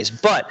lot of ways.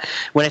 But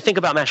when I think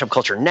about mashup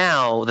culture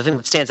now, the thing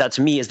that stands out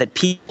to me is that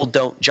people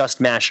don't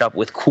just mash up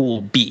with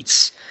cool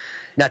beats.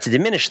 Not to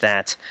diminish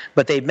that,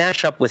 but they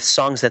mash up with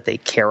songs that they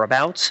care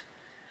about,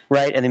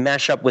 right? And they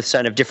mash up with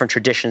kind of different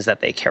traditions that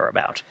they care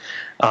about.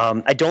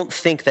 I don't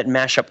think that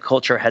mashup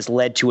culture has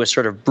led to a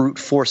sort of brute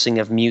forcing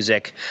of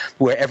music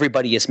where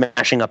everybody is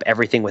mashing up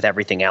everything with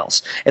everything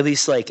else. At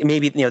least, like,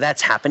 maybe,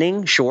 that's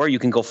happening. Sure, you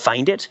can go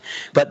find it.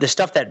 But the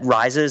stuff that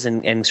rises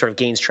and sort of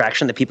gains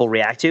traction that people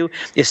react to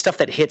is stuff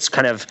that hits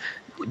kind of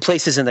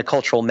places in the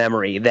cultural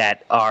memory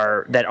that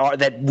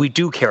we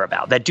do care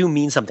about, that do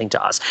mean something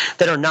to us,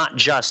 that are not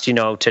just, to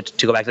go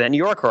back to that New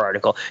Yorker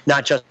article,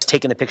 not just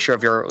taking the picture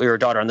of your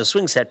daughter on the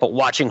swing set, but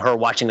watching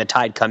the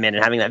tide come in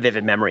and having that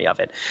vivid memory of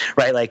it,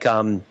 right? Like,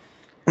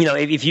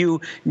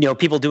 if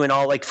people doing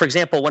all, like, for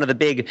example, one of the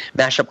big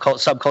mashup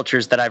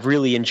subcultures that I've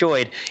really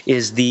enjoyed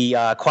is the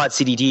Quad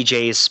City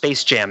DJs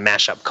Space Jam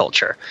mashup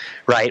culture,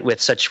 right? With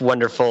such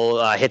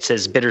wonderful hits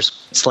as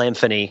Bittersweet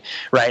Slamphony,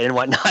 right, and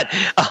whatnot,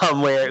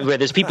 where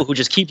there's people who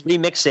just keep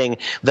remixing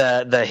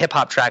the hip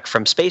hop track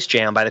from Space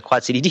Jam by the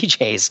Quad City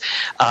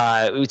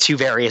DJs to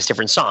various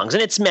different songs,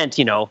 and it's meant,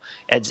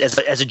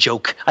 as a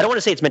joke. I don't want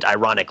to say it's meant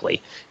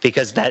ironically,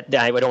 because I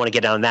don't want to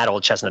get down that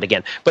old chestnut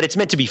again, but it's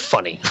meant to be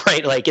funny,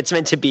 right? Like, it's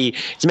meant to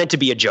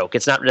be a joke.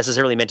 It's not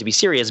necessarily meant to be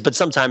serious, but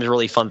sometimes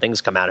really fun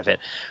things come out of it.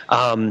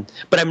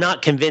 But I'm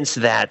not convinced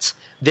that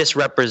this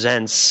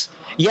represents,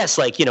 yes,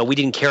 like, we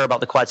didn't care about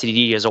the Quad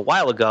City DJs a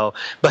while ago,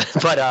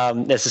 but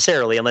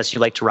necessarily, unless you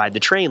like to ride the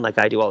train like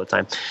I do all the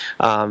time.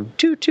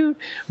 Toot toot.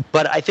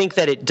 But I think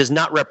that it does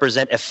not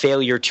represent a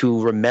failure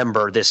to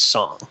remember this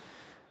song.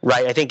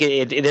 Right, I think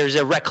there's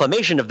a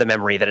reclamation of the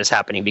memory that is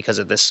happening because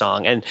of this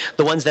song, and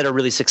the ones that are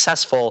really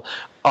successful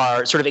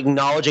are sort of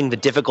acknowledging the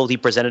difficulty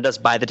presented us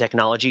by the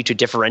technology to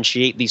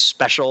differentiate these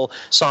special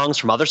songs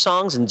from other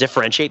songs and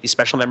differentiate these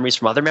special memories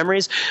from other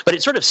memories. But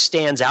it sort of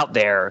stands out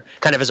there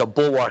kind of as a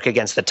bulwark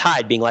against the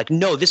tide, being like,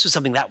 no, this was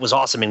something that was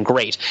awesome and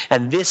great,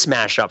 and this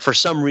mashup for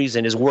some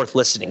reason is worth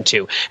listening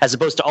to, as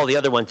opposed to all the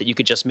other ones that you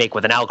could just make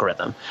with an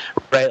algorithm,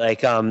 right?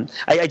 Like,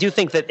 I do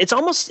think that it's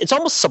almost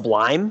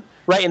sublime,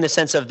 right? In the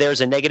sense of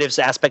there's a negative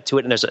aspect to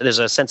it, and there's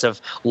a sense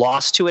of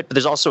loss to it, but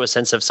there's also a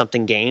sense of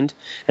something gained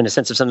and a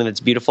sense of something that's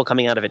beautiful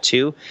coming out of it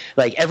too.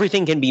 Like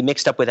everything can be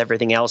mixed up with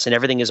everything else, and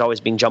everything is always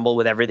being jumbled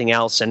with everything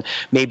else, and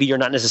maybe you're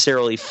not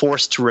necessarily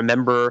forced to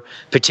remember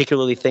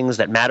particularly things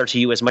that matter to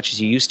you as much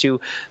as you used to,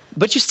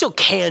 but you still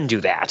can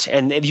do that,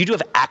 and you do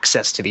have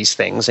access to these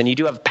things, and you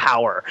do have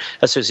power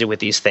associated with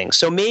these things.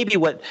 So maybe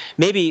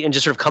and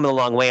just sort of coming a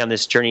long way on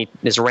this journey,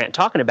 this rant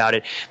talking about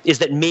it, is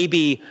that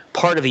maybe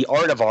part of the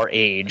art of our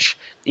age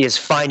is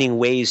finding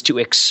ways to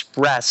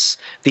express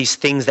these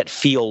things that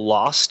feel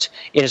lost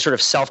in a sort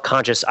of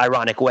self-conscious,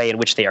 ironic way in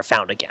which they are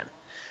found again.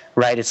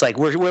 Right? It's like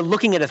we're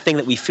looking at a thing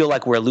that we feel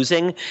like we're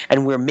losing,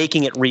 and we're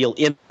making it real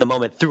in the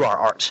moment through our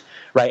art.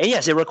 Right? And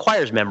yes, it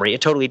requires memory.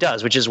 It totally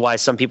does, which is why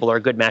some people are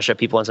good mashup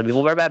people and some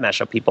people are bad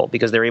mashup people,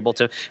 because they're able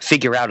to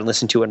figure out and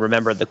listen to and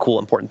remember the cool,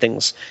 important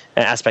things,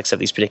 aspects of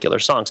these particular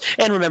songs,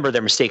 and remember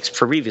their mistakes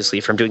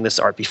previously from doing this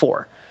art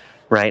before.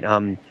 Right?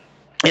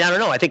 And I don't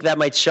know. I think that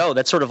might show.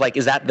 That's sort of like,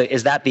 is that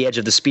the edge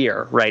of the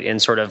spear, right? And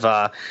sort of,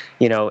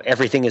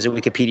 everything is a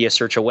Wikipedia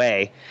search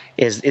away.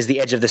 Is the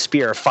edge of the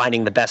spear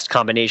finding the best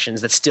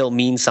combinations that still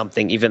mean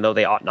something, even though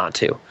they ought not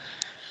to.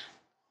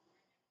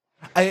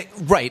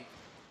 Right.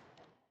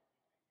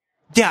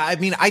 Yeah, I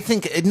mean, I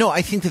think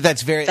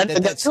that's very. And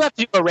we'll have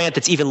to do a rant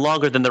that's even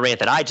longer than the rant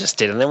that I just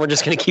did, and then we're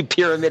just going to keep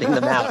pyramiding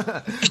them out.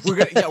 we're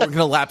going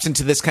to lapse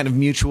into this kind of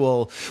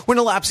mutual. We're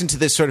going to lapse into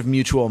this sort of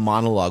mutual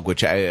monologue,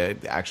 which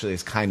actually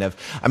is kind of.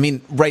 I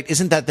mean, right?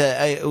 Isn't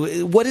that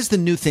what is the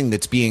new thing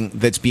that's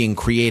being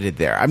created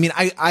there? I mean,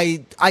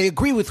 I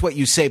agree with what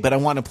you say, but I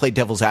want to play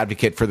devil's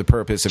advocate for the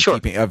purpose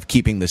of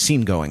keeping the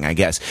scene going, I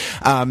guess.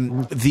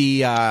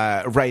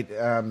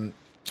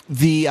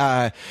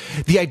 The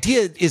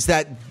idea is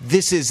that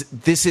this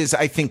is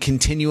I think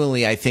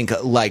continually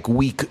like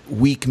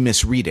weak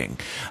misreading,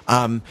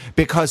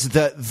 because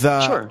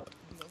the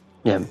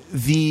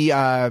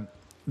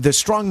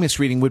strong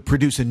misreading would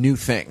produce a new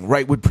thing,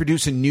 right? Would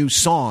produce a new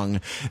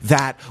song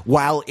that,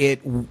 while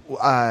it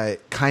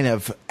kind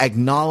of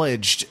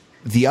acknowledged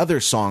the other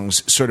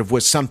songs, sort of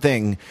was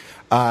something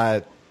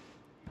kind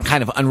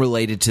of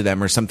unrelated to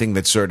them, or something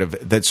that sort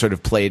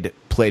of played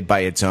by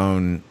its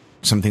own.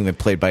 Something that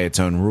played by its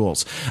own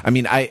rules. I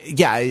mean,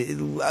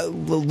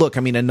 look, I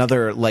mean,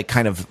 another like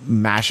kind of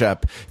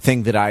mashup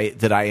thing that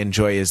I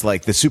enjoy is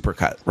like the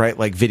supercut, right?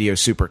 Like video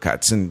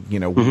supercuts. And,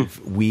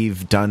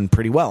 we've done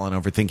pretty well on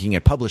Overthinking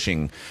It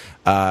publishing,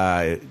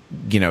 some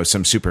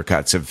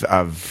supercuts of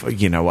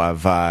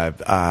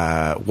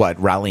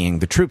rallying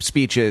the troop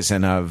speeches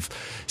and of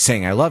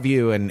saying I love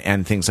you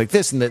and things like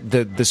this. And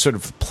the sort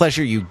of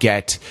pleasure you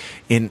get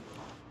in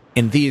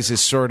these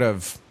is sort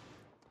of,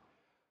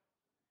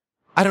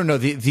 I don't know,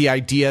 the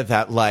idea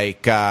that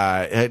like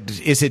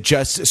is it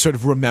just sort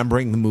of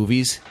remembering the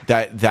movies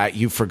that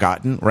you've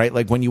forgotten, right?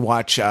 Like when you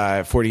watch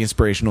 40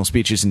 inspirational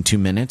speeches in 2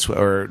 minutes,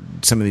 or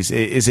some of these,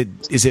 is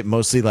it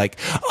mostly like,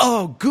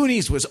 oh,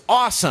 Goonies was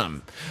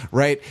awesome,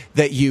 right?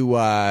 That you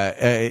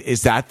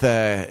is that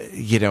the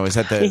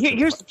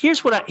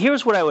here's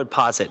what I would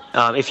posit,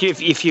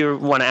 if you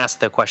want to ask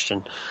the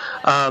question.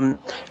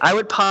 I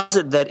would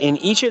posit that in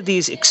each of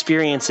these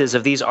experiences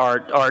of these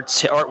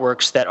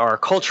artworks that are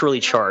culturally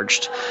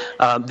charged,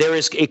 there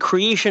is a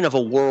creation of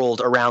a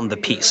world around the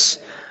piece.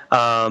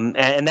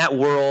 And that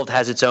world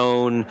has its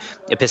own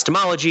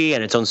epistemology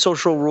and its own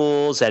social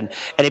rules, and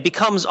it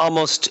becomes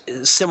almost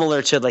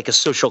similar to like a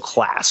social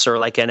class or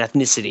like an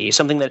ethnicity,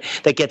 something that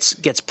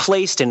gets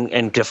placed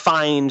and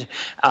defined,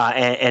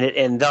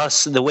 and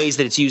thus the ways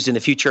that it's used in the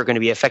future are going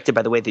to be affected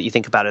by the way that you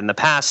think about it in the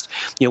past.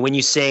 When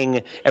you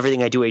sing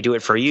 "Everything I Do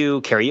It For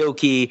You"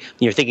 karaoke,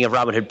 you're thinking of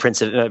Robin Hood,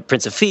 Prince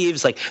of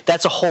Thieves. Like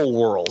that's a whole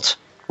world.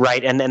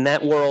 Right, and then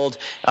that world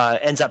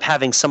ends up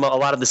having a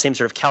lot of the same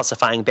sort of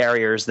calcifying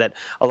barriers that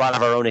a lot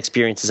of our own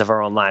experiences of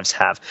our own lives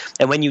have.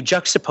 And when you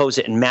juxtapose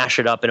it and mash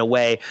it up in a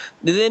way,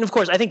 then of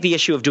course I think the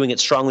issue of doing it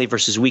strongly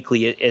versus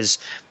weakly is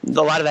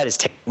a lot of that is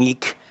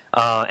technique.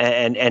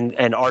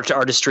 And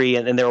artistry,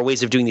 and there are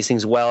ways of doing these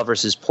things well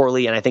versus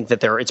poorly, and I think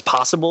that it's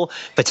possible.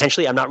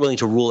 Potentially, I'm not willing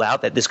to rule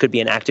out that this could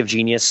be an act of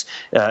genius.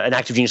 An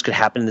act of genius could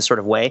happen in this sort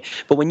of way.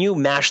 But when you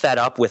mash that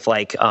up with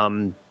like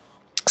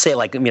say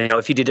like,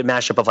 if you did a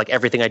mashup of like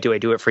Everything I Do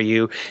It For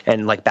You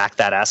and like Back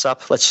That Ass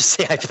Up, let's just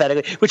say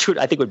hypothetically, which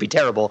I think would be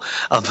terrible,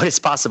 but it's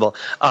possible.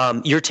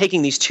 You're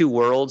taking these two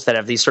worlds that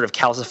have these sort of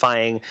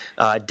calcifying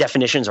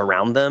definitions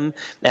around them,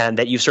 and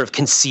that you've sort of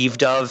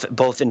conceived of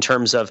both in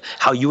terms of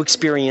how you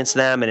experience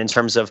them and in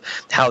terms of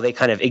how they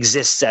kind of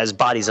exist as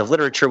bodies of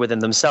literature within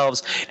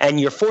themselves, and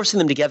you're forcing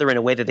them together in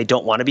a way that they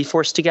don't want to be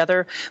forced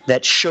together,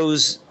 that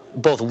shows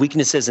both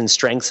weaknesses and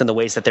strengths in the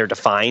ways that they're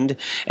defined,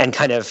 and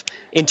kind of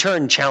in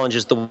turn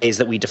challenges the ways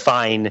that we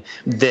define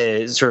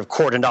the sort of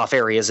cordoned off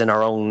areas in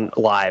our own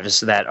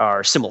lives that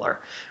are similar,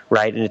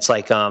 right? And it's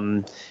like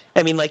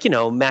I mean, like,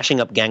 mashing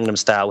up Gangnam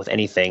Style with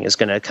anything is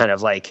going to kind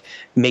of like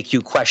make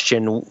you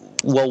question,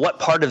 well, what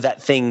part of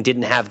that thing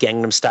didn't have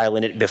Gangnam Style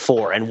in it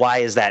before, and why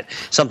is that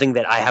something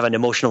that I have an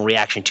emotional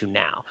reaction to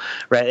now,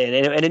 right?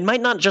 And it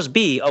might not just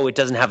be, oh, it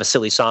doesn't have a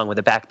silly song with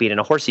a backbeat and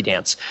a horsey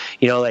dance,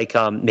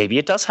 maybe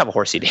it does have a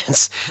horsey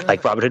dance,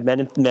 like Robin Hood Men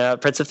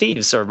and Prince of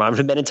Thieves, or Robin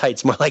Hood Men in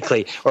Tights, more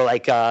likely, or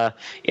like,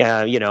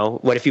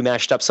 what if you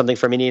mashed up something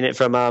from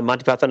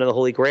Monty Python and the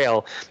Holy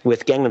Grail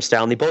with Gangnam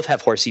Style, and they both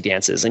have horsey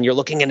dances, and you're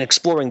looking and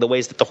exploring the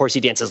ways that the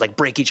horsey dances like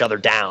break each other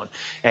down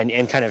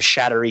and kind of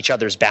shatter each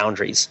other's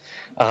boundaries.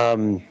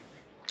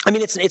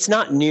 It's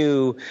not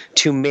new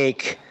to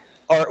make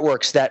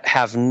artworks that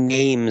have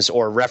names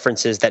or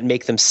references that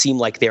make them seem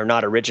like they're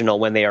not original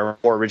when they are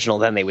more original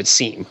than they would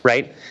seem,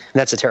 right? And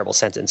that's a terrible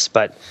sentence,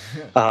 but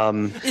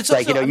it's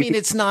like, also,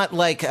 it's not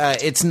like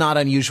it's not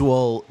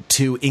unusual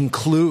to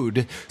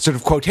include sort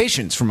of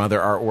quotations from other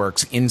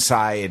artworks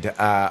inside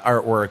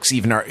artworks,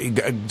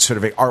 even sort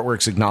of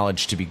artworks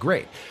acknowledged to be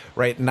great,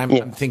 right? And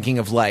I'm thinking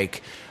of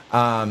like.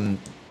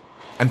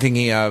 I'm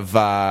thinking of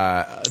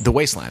The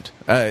Wasteland,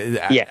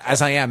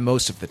 as I am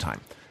most of the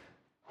time.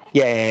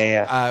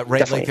 Yeah. Right,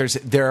 Definitely. like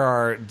there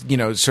are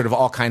sort of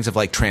all kinds of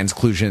like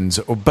transclusions,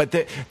 but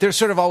they're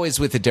sort of always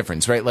with a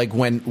difference, right? Like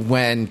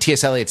when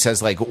T.S. Eliot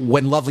says like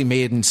when lovely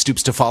maiden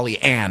stoops to folly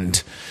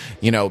and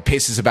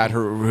paces about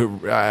her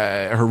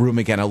room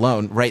again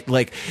alone, right?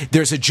 Like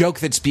there's a joke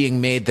that's being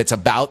made that's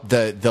about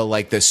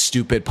the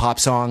stupid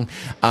pop song.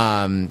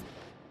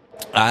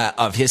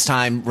 Of his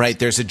time, right?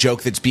 There's a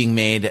joke that's being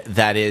made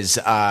that is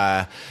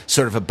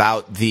sort of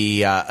about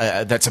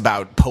that's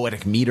about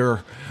poetic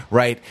meter,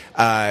 right?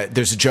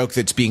 There's a joke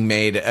that's being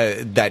made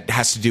that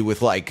has to do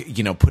with like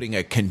putting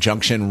a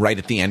conjunction right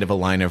at the end of a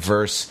line of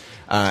verse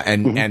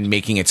and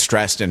making it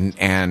stressed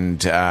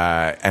and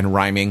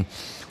rhyming.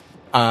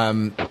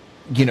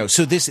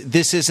 So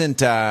this isn't.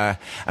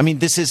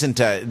 This isn't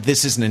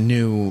a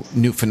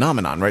new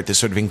phenomenon, right? This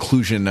sort of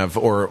inclusion of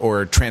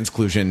or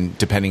transclusion,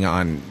 depending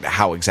on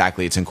how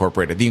exactly it's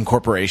incorporated. The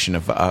incorporation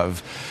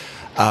of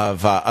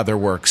other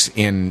works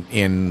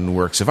in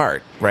works of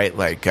art, right?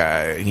 Like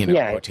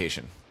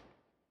quotation.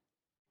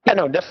 Yeah,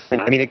 no,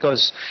 definitely. It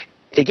goes.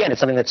 Again, it's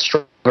something that's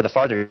stronger the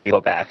farther you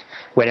go back,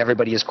 when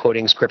everybody is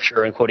quoting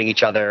scripture and quoting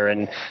each other,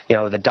 and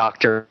the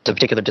doctor of a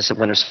particular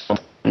discipline or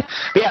something. But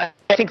yeah,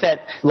 I think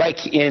that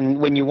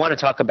when you want to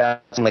talk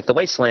about something like The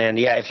Wasteland,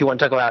 if you want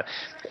to talk about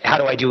how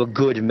do I do a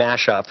good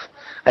mashup,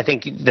 I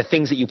think the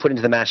things that you put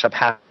into the mashup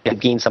have to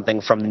gain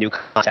something from the new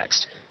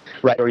context,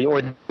 right? Or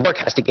the work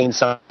has to gain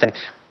something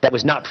that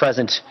was not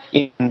present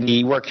in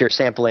the work you're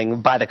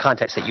sampling by the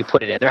context that you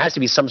put it in. There has to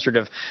be some sort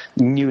of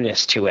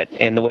newness to it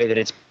in the way that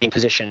it's being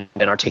positioned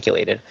and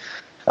articulated.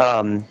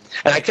 And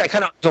I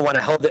kind of also want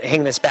to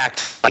hang this back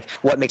to like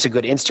what makes a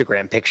good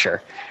Instagram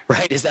picture,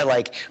 right? Is that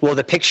like, well,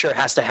 the picture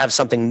has to have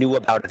something new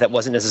about it that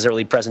wasn't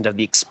necessarily present in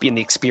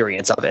the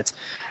experience of it,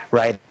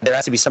 right? There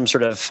has to be some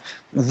sort of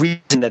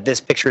reason that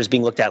this picture is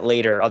being looked at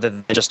later, other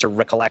than just to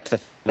recollect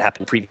that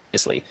happened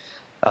previously.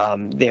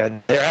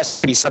 There has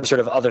to be some sort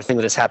of other thing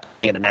that is happening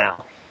in the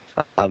now.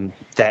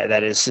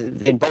 That is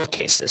in both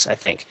cases, I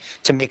think,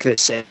 to make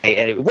this a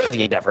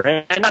worthy endeavor.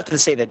 And not to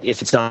say that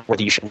if it's not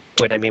worthy, you shouldn't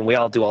do it. We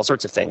all do all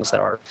sorts of things that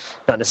are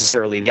not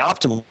necessarily the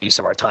optimal use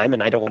of our time,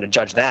 and I don't want to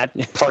judge that.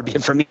 Far be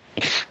it from me.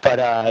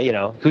 But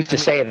who's to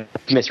say that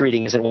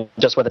misreading isn't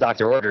just what the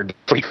doctor ordered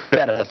before you go to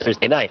bed on a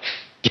Thursday night?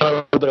 A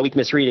little bit of weak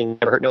misreading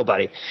never hurt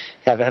nobody.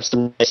 Have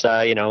some nice,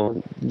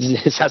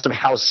 just have some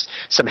house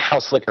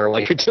liquor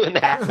while you're doing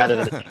that,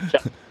 rather than.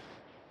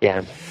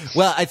 Yeah.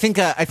 Well, I think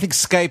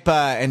Skype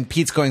and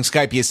Pete's going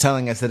Skype is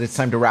telling us that it's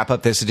time to wrap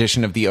up this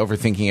edition of the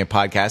Overthinking It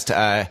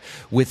podcast.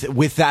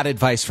 With that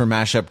advice for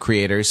mashup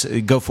creators,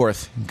 go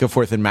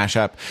forth and mash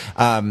up.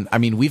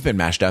 We've been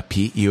mashed up,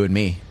 Pete, you and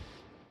me.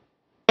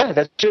 Yeah,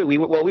 that's true. We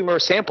were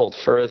sampled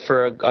for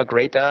a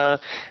great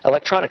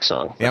electronic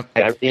song. Yep. I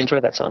really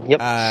enjoyed that song.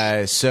 Yep.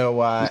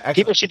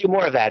 People should do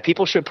more of that.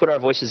 People should put our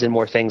voices in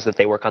more things that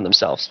they work on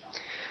themselves.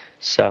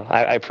 So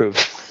I approve.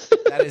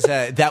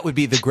 That would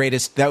be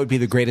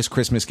the greatest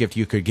Christmas gift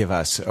you could give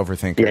us,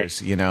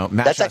 Overthinkers. Yeah.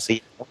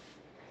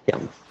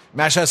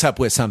 Mash us up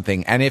with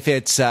something, and if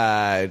it's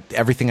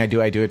everything I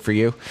do it for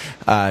you,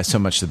 so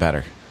much the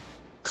better.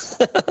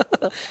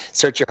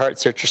 Search your heart,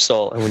 search your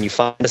soul, and when you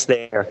find us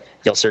there,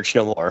 you'll search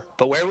no more.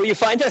 But where will you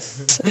find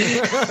us?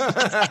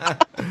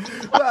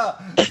 Well,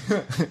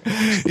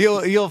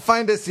 you'll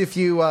find us if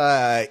you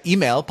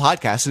email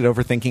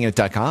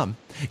podcast@overthinkingit.com.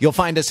 You'll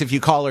find us if you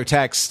call or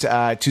text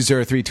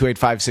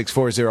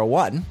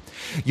 203-285-6401.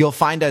 You'll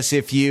find us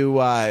if you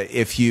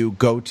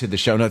go to the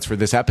show notes for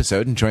this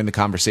episode and join the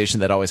conversation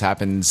that always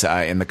happens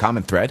in the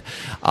comment thread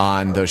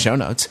on those show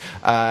notes.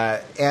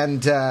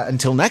 And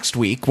until next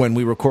week, when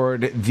we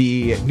record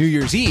the New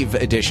Year's Eve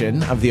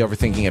edition of the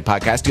Overthinking It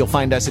podcast, you'll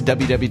find us at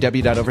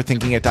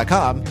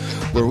www.overthinkingit.com,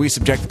 where we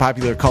subject the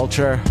popular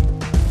culture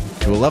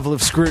to a level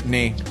of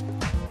scrutiny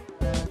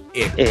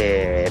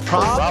it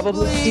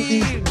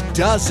probably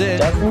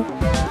doesn't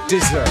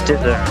deserve.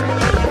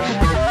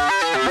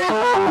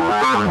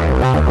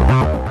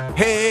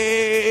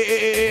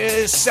 Hail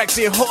this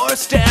sexy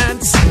horse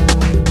dance.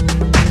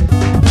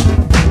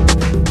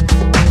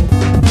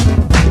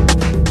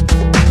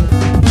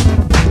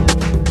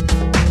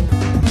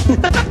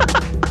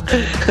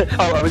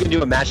 Oh, are we gonna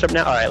do a mashup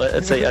now? All right,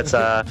 let's say that's.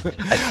 I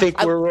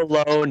think we're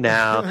alone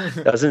now.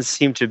 Doesn't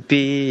seem to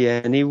be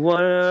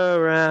anyone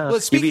around. Well,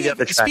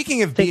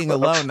 speaking of being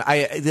alone,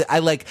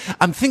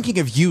 I'm thinking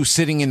of you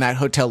sitting in that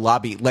hotel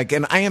lobby,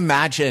 and I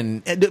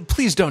imagine.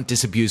 Please don't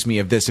disabuse me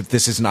of this if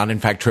this is not in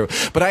fact true.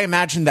 But I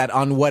imagine that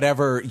on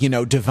whatever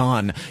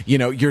divan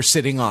you're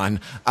sitting on,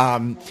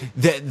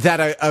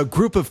 that a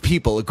group of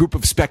people, a group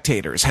of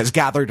spectators, has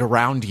gathered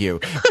around you,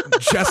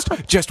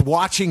 just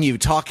watching you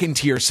talk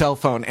into your cell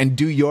phone and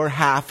do your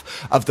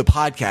half of the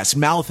podcast,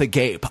 mouth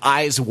agape,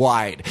 eyes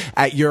wide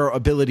at your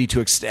ability to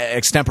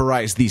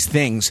extemporize these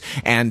things,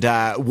 and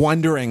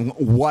wondering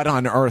what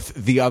on earth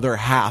the other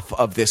half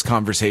of this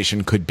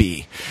conversation could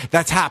be.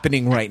 That's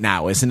happening right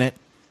now, isn't it?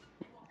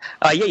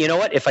 Yeah, you know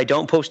what? If I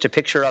don't post a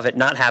picture of it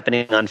not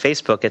happening on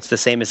Facebook, it's the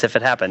same as if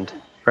it happened,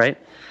 right?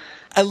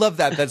 I love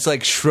that. That's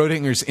like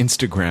Schrodinger's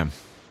Instagram.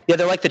 Yeah,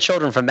 they're like the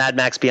children from Mad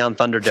Max Beyond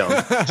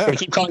Thunderdome. They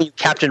keep calling you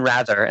Captain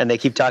Rather, and they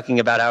keep talking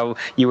about how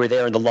you were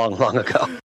there in the long, long ago.